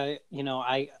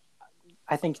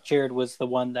I think Jared was the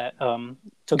one that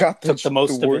took the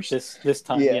most the of worst. it this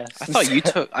time. Yeah. Yes.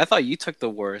 I thought you took the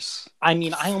worst. I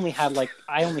mean, I only had like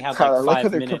Tyler, look how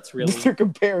 5 they're minutes really. They're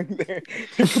comparing their.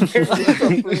 They're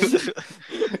comparing their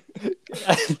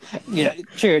Yeah,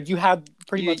 Jared, you had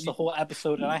pretty much the whole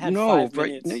episode, and I had 5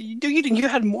 minutes. No, you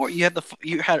had more. You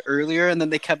had earlier, and then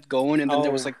they kept going, and then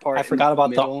there was like part. I forgot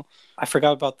about middle. I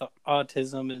forgot about the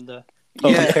autism and the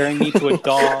Yeah. comparing me to a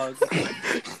dog.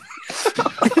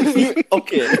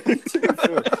 Okay.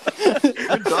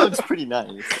 Your dog's pretty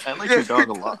nice. I like your dog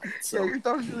a lot. Yeah, So. your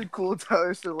dog's really cool,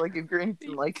 Tyler. So like, if you're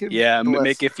anything like him, Yeah, bless.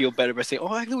 make it feel better by saying,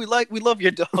 "Oh, actually, we love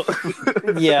your dog."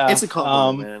 Yeah, It's a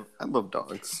compliment, man. I love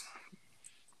dogs.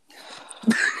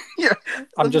 Yeah,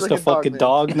 I'm looks just like a fucking man.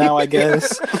 dog now, I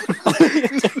guess.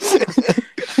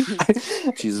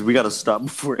 Jesus, we gotta stop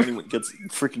before anyone gets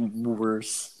freaking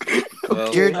worse.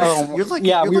 Well, Jared, Um, like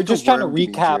yeah, you're we were like just a trying to worm me,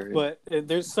 recap, Jared. but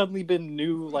there's suddenly been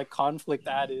new like conflict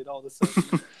added all of a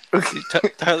sudden.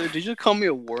 Tyler, did you call me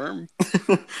a worm?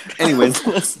 Anyways,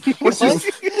 let's let's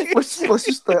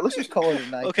just call it a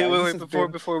night. Okay, guys. wait, This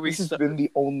has before we This has start. been the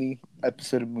only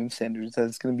episode of Moon Standards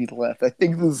that's going to be left. I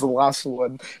think this is the last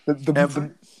one.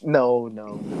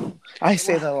 No. I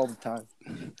say that all the time.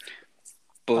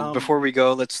 But before we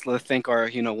go, let's thank our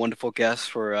wonderful guests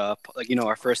for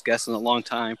our first guest in a long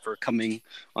time for coming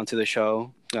onto the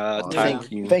show. Tyler,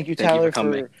 thank you. Thank you, Tyler, for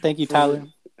coming. Thank you, Tyler.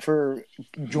 for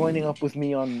joining up with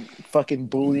me on fucking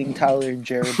bullying Tyler and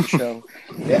Jared the show.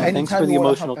 Yeah, Thanks for the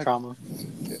emotional trauma.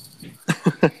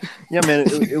 Yeah, man,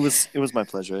 it was my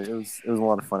pleasure. It was a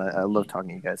lot of fun. I love talking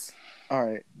to you guys. All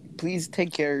right, please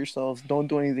take care of yourselves. Don't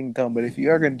do anything dumb. But if you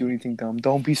are gonna do anything dumb,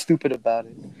 don't be stupid about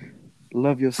it.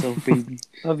 Love yourself, baby.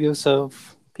 Love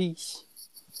yourself. Peace.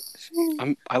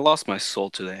 I lost my soul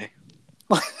today.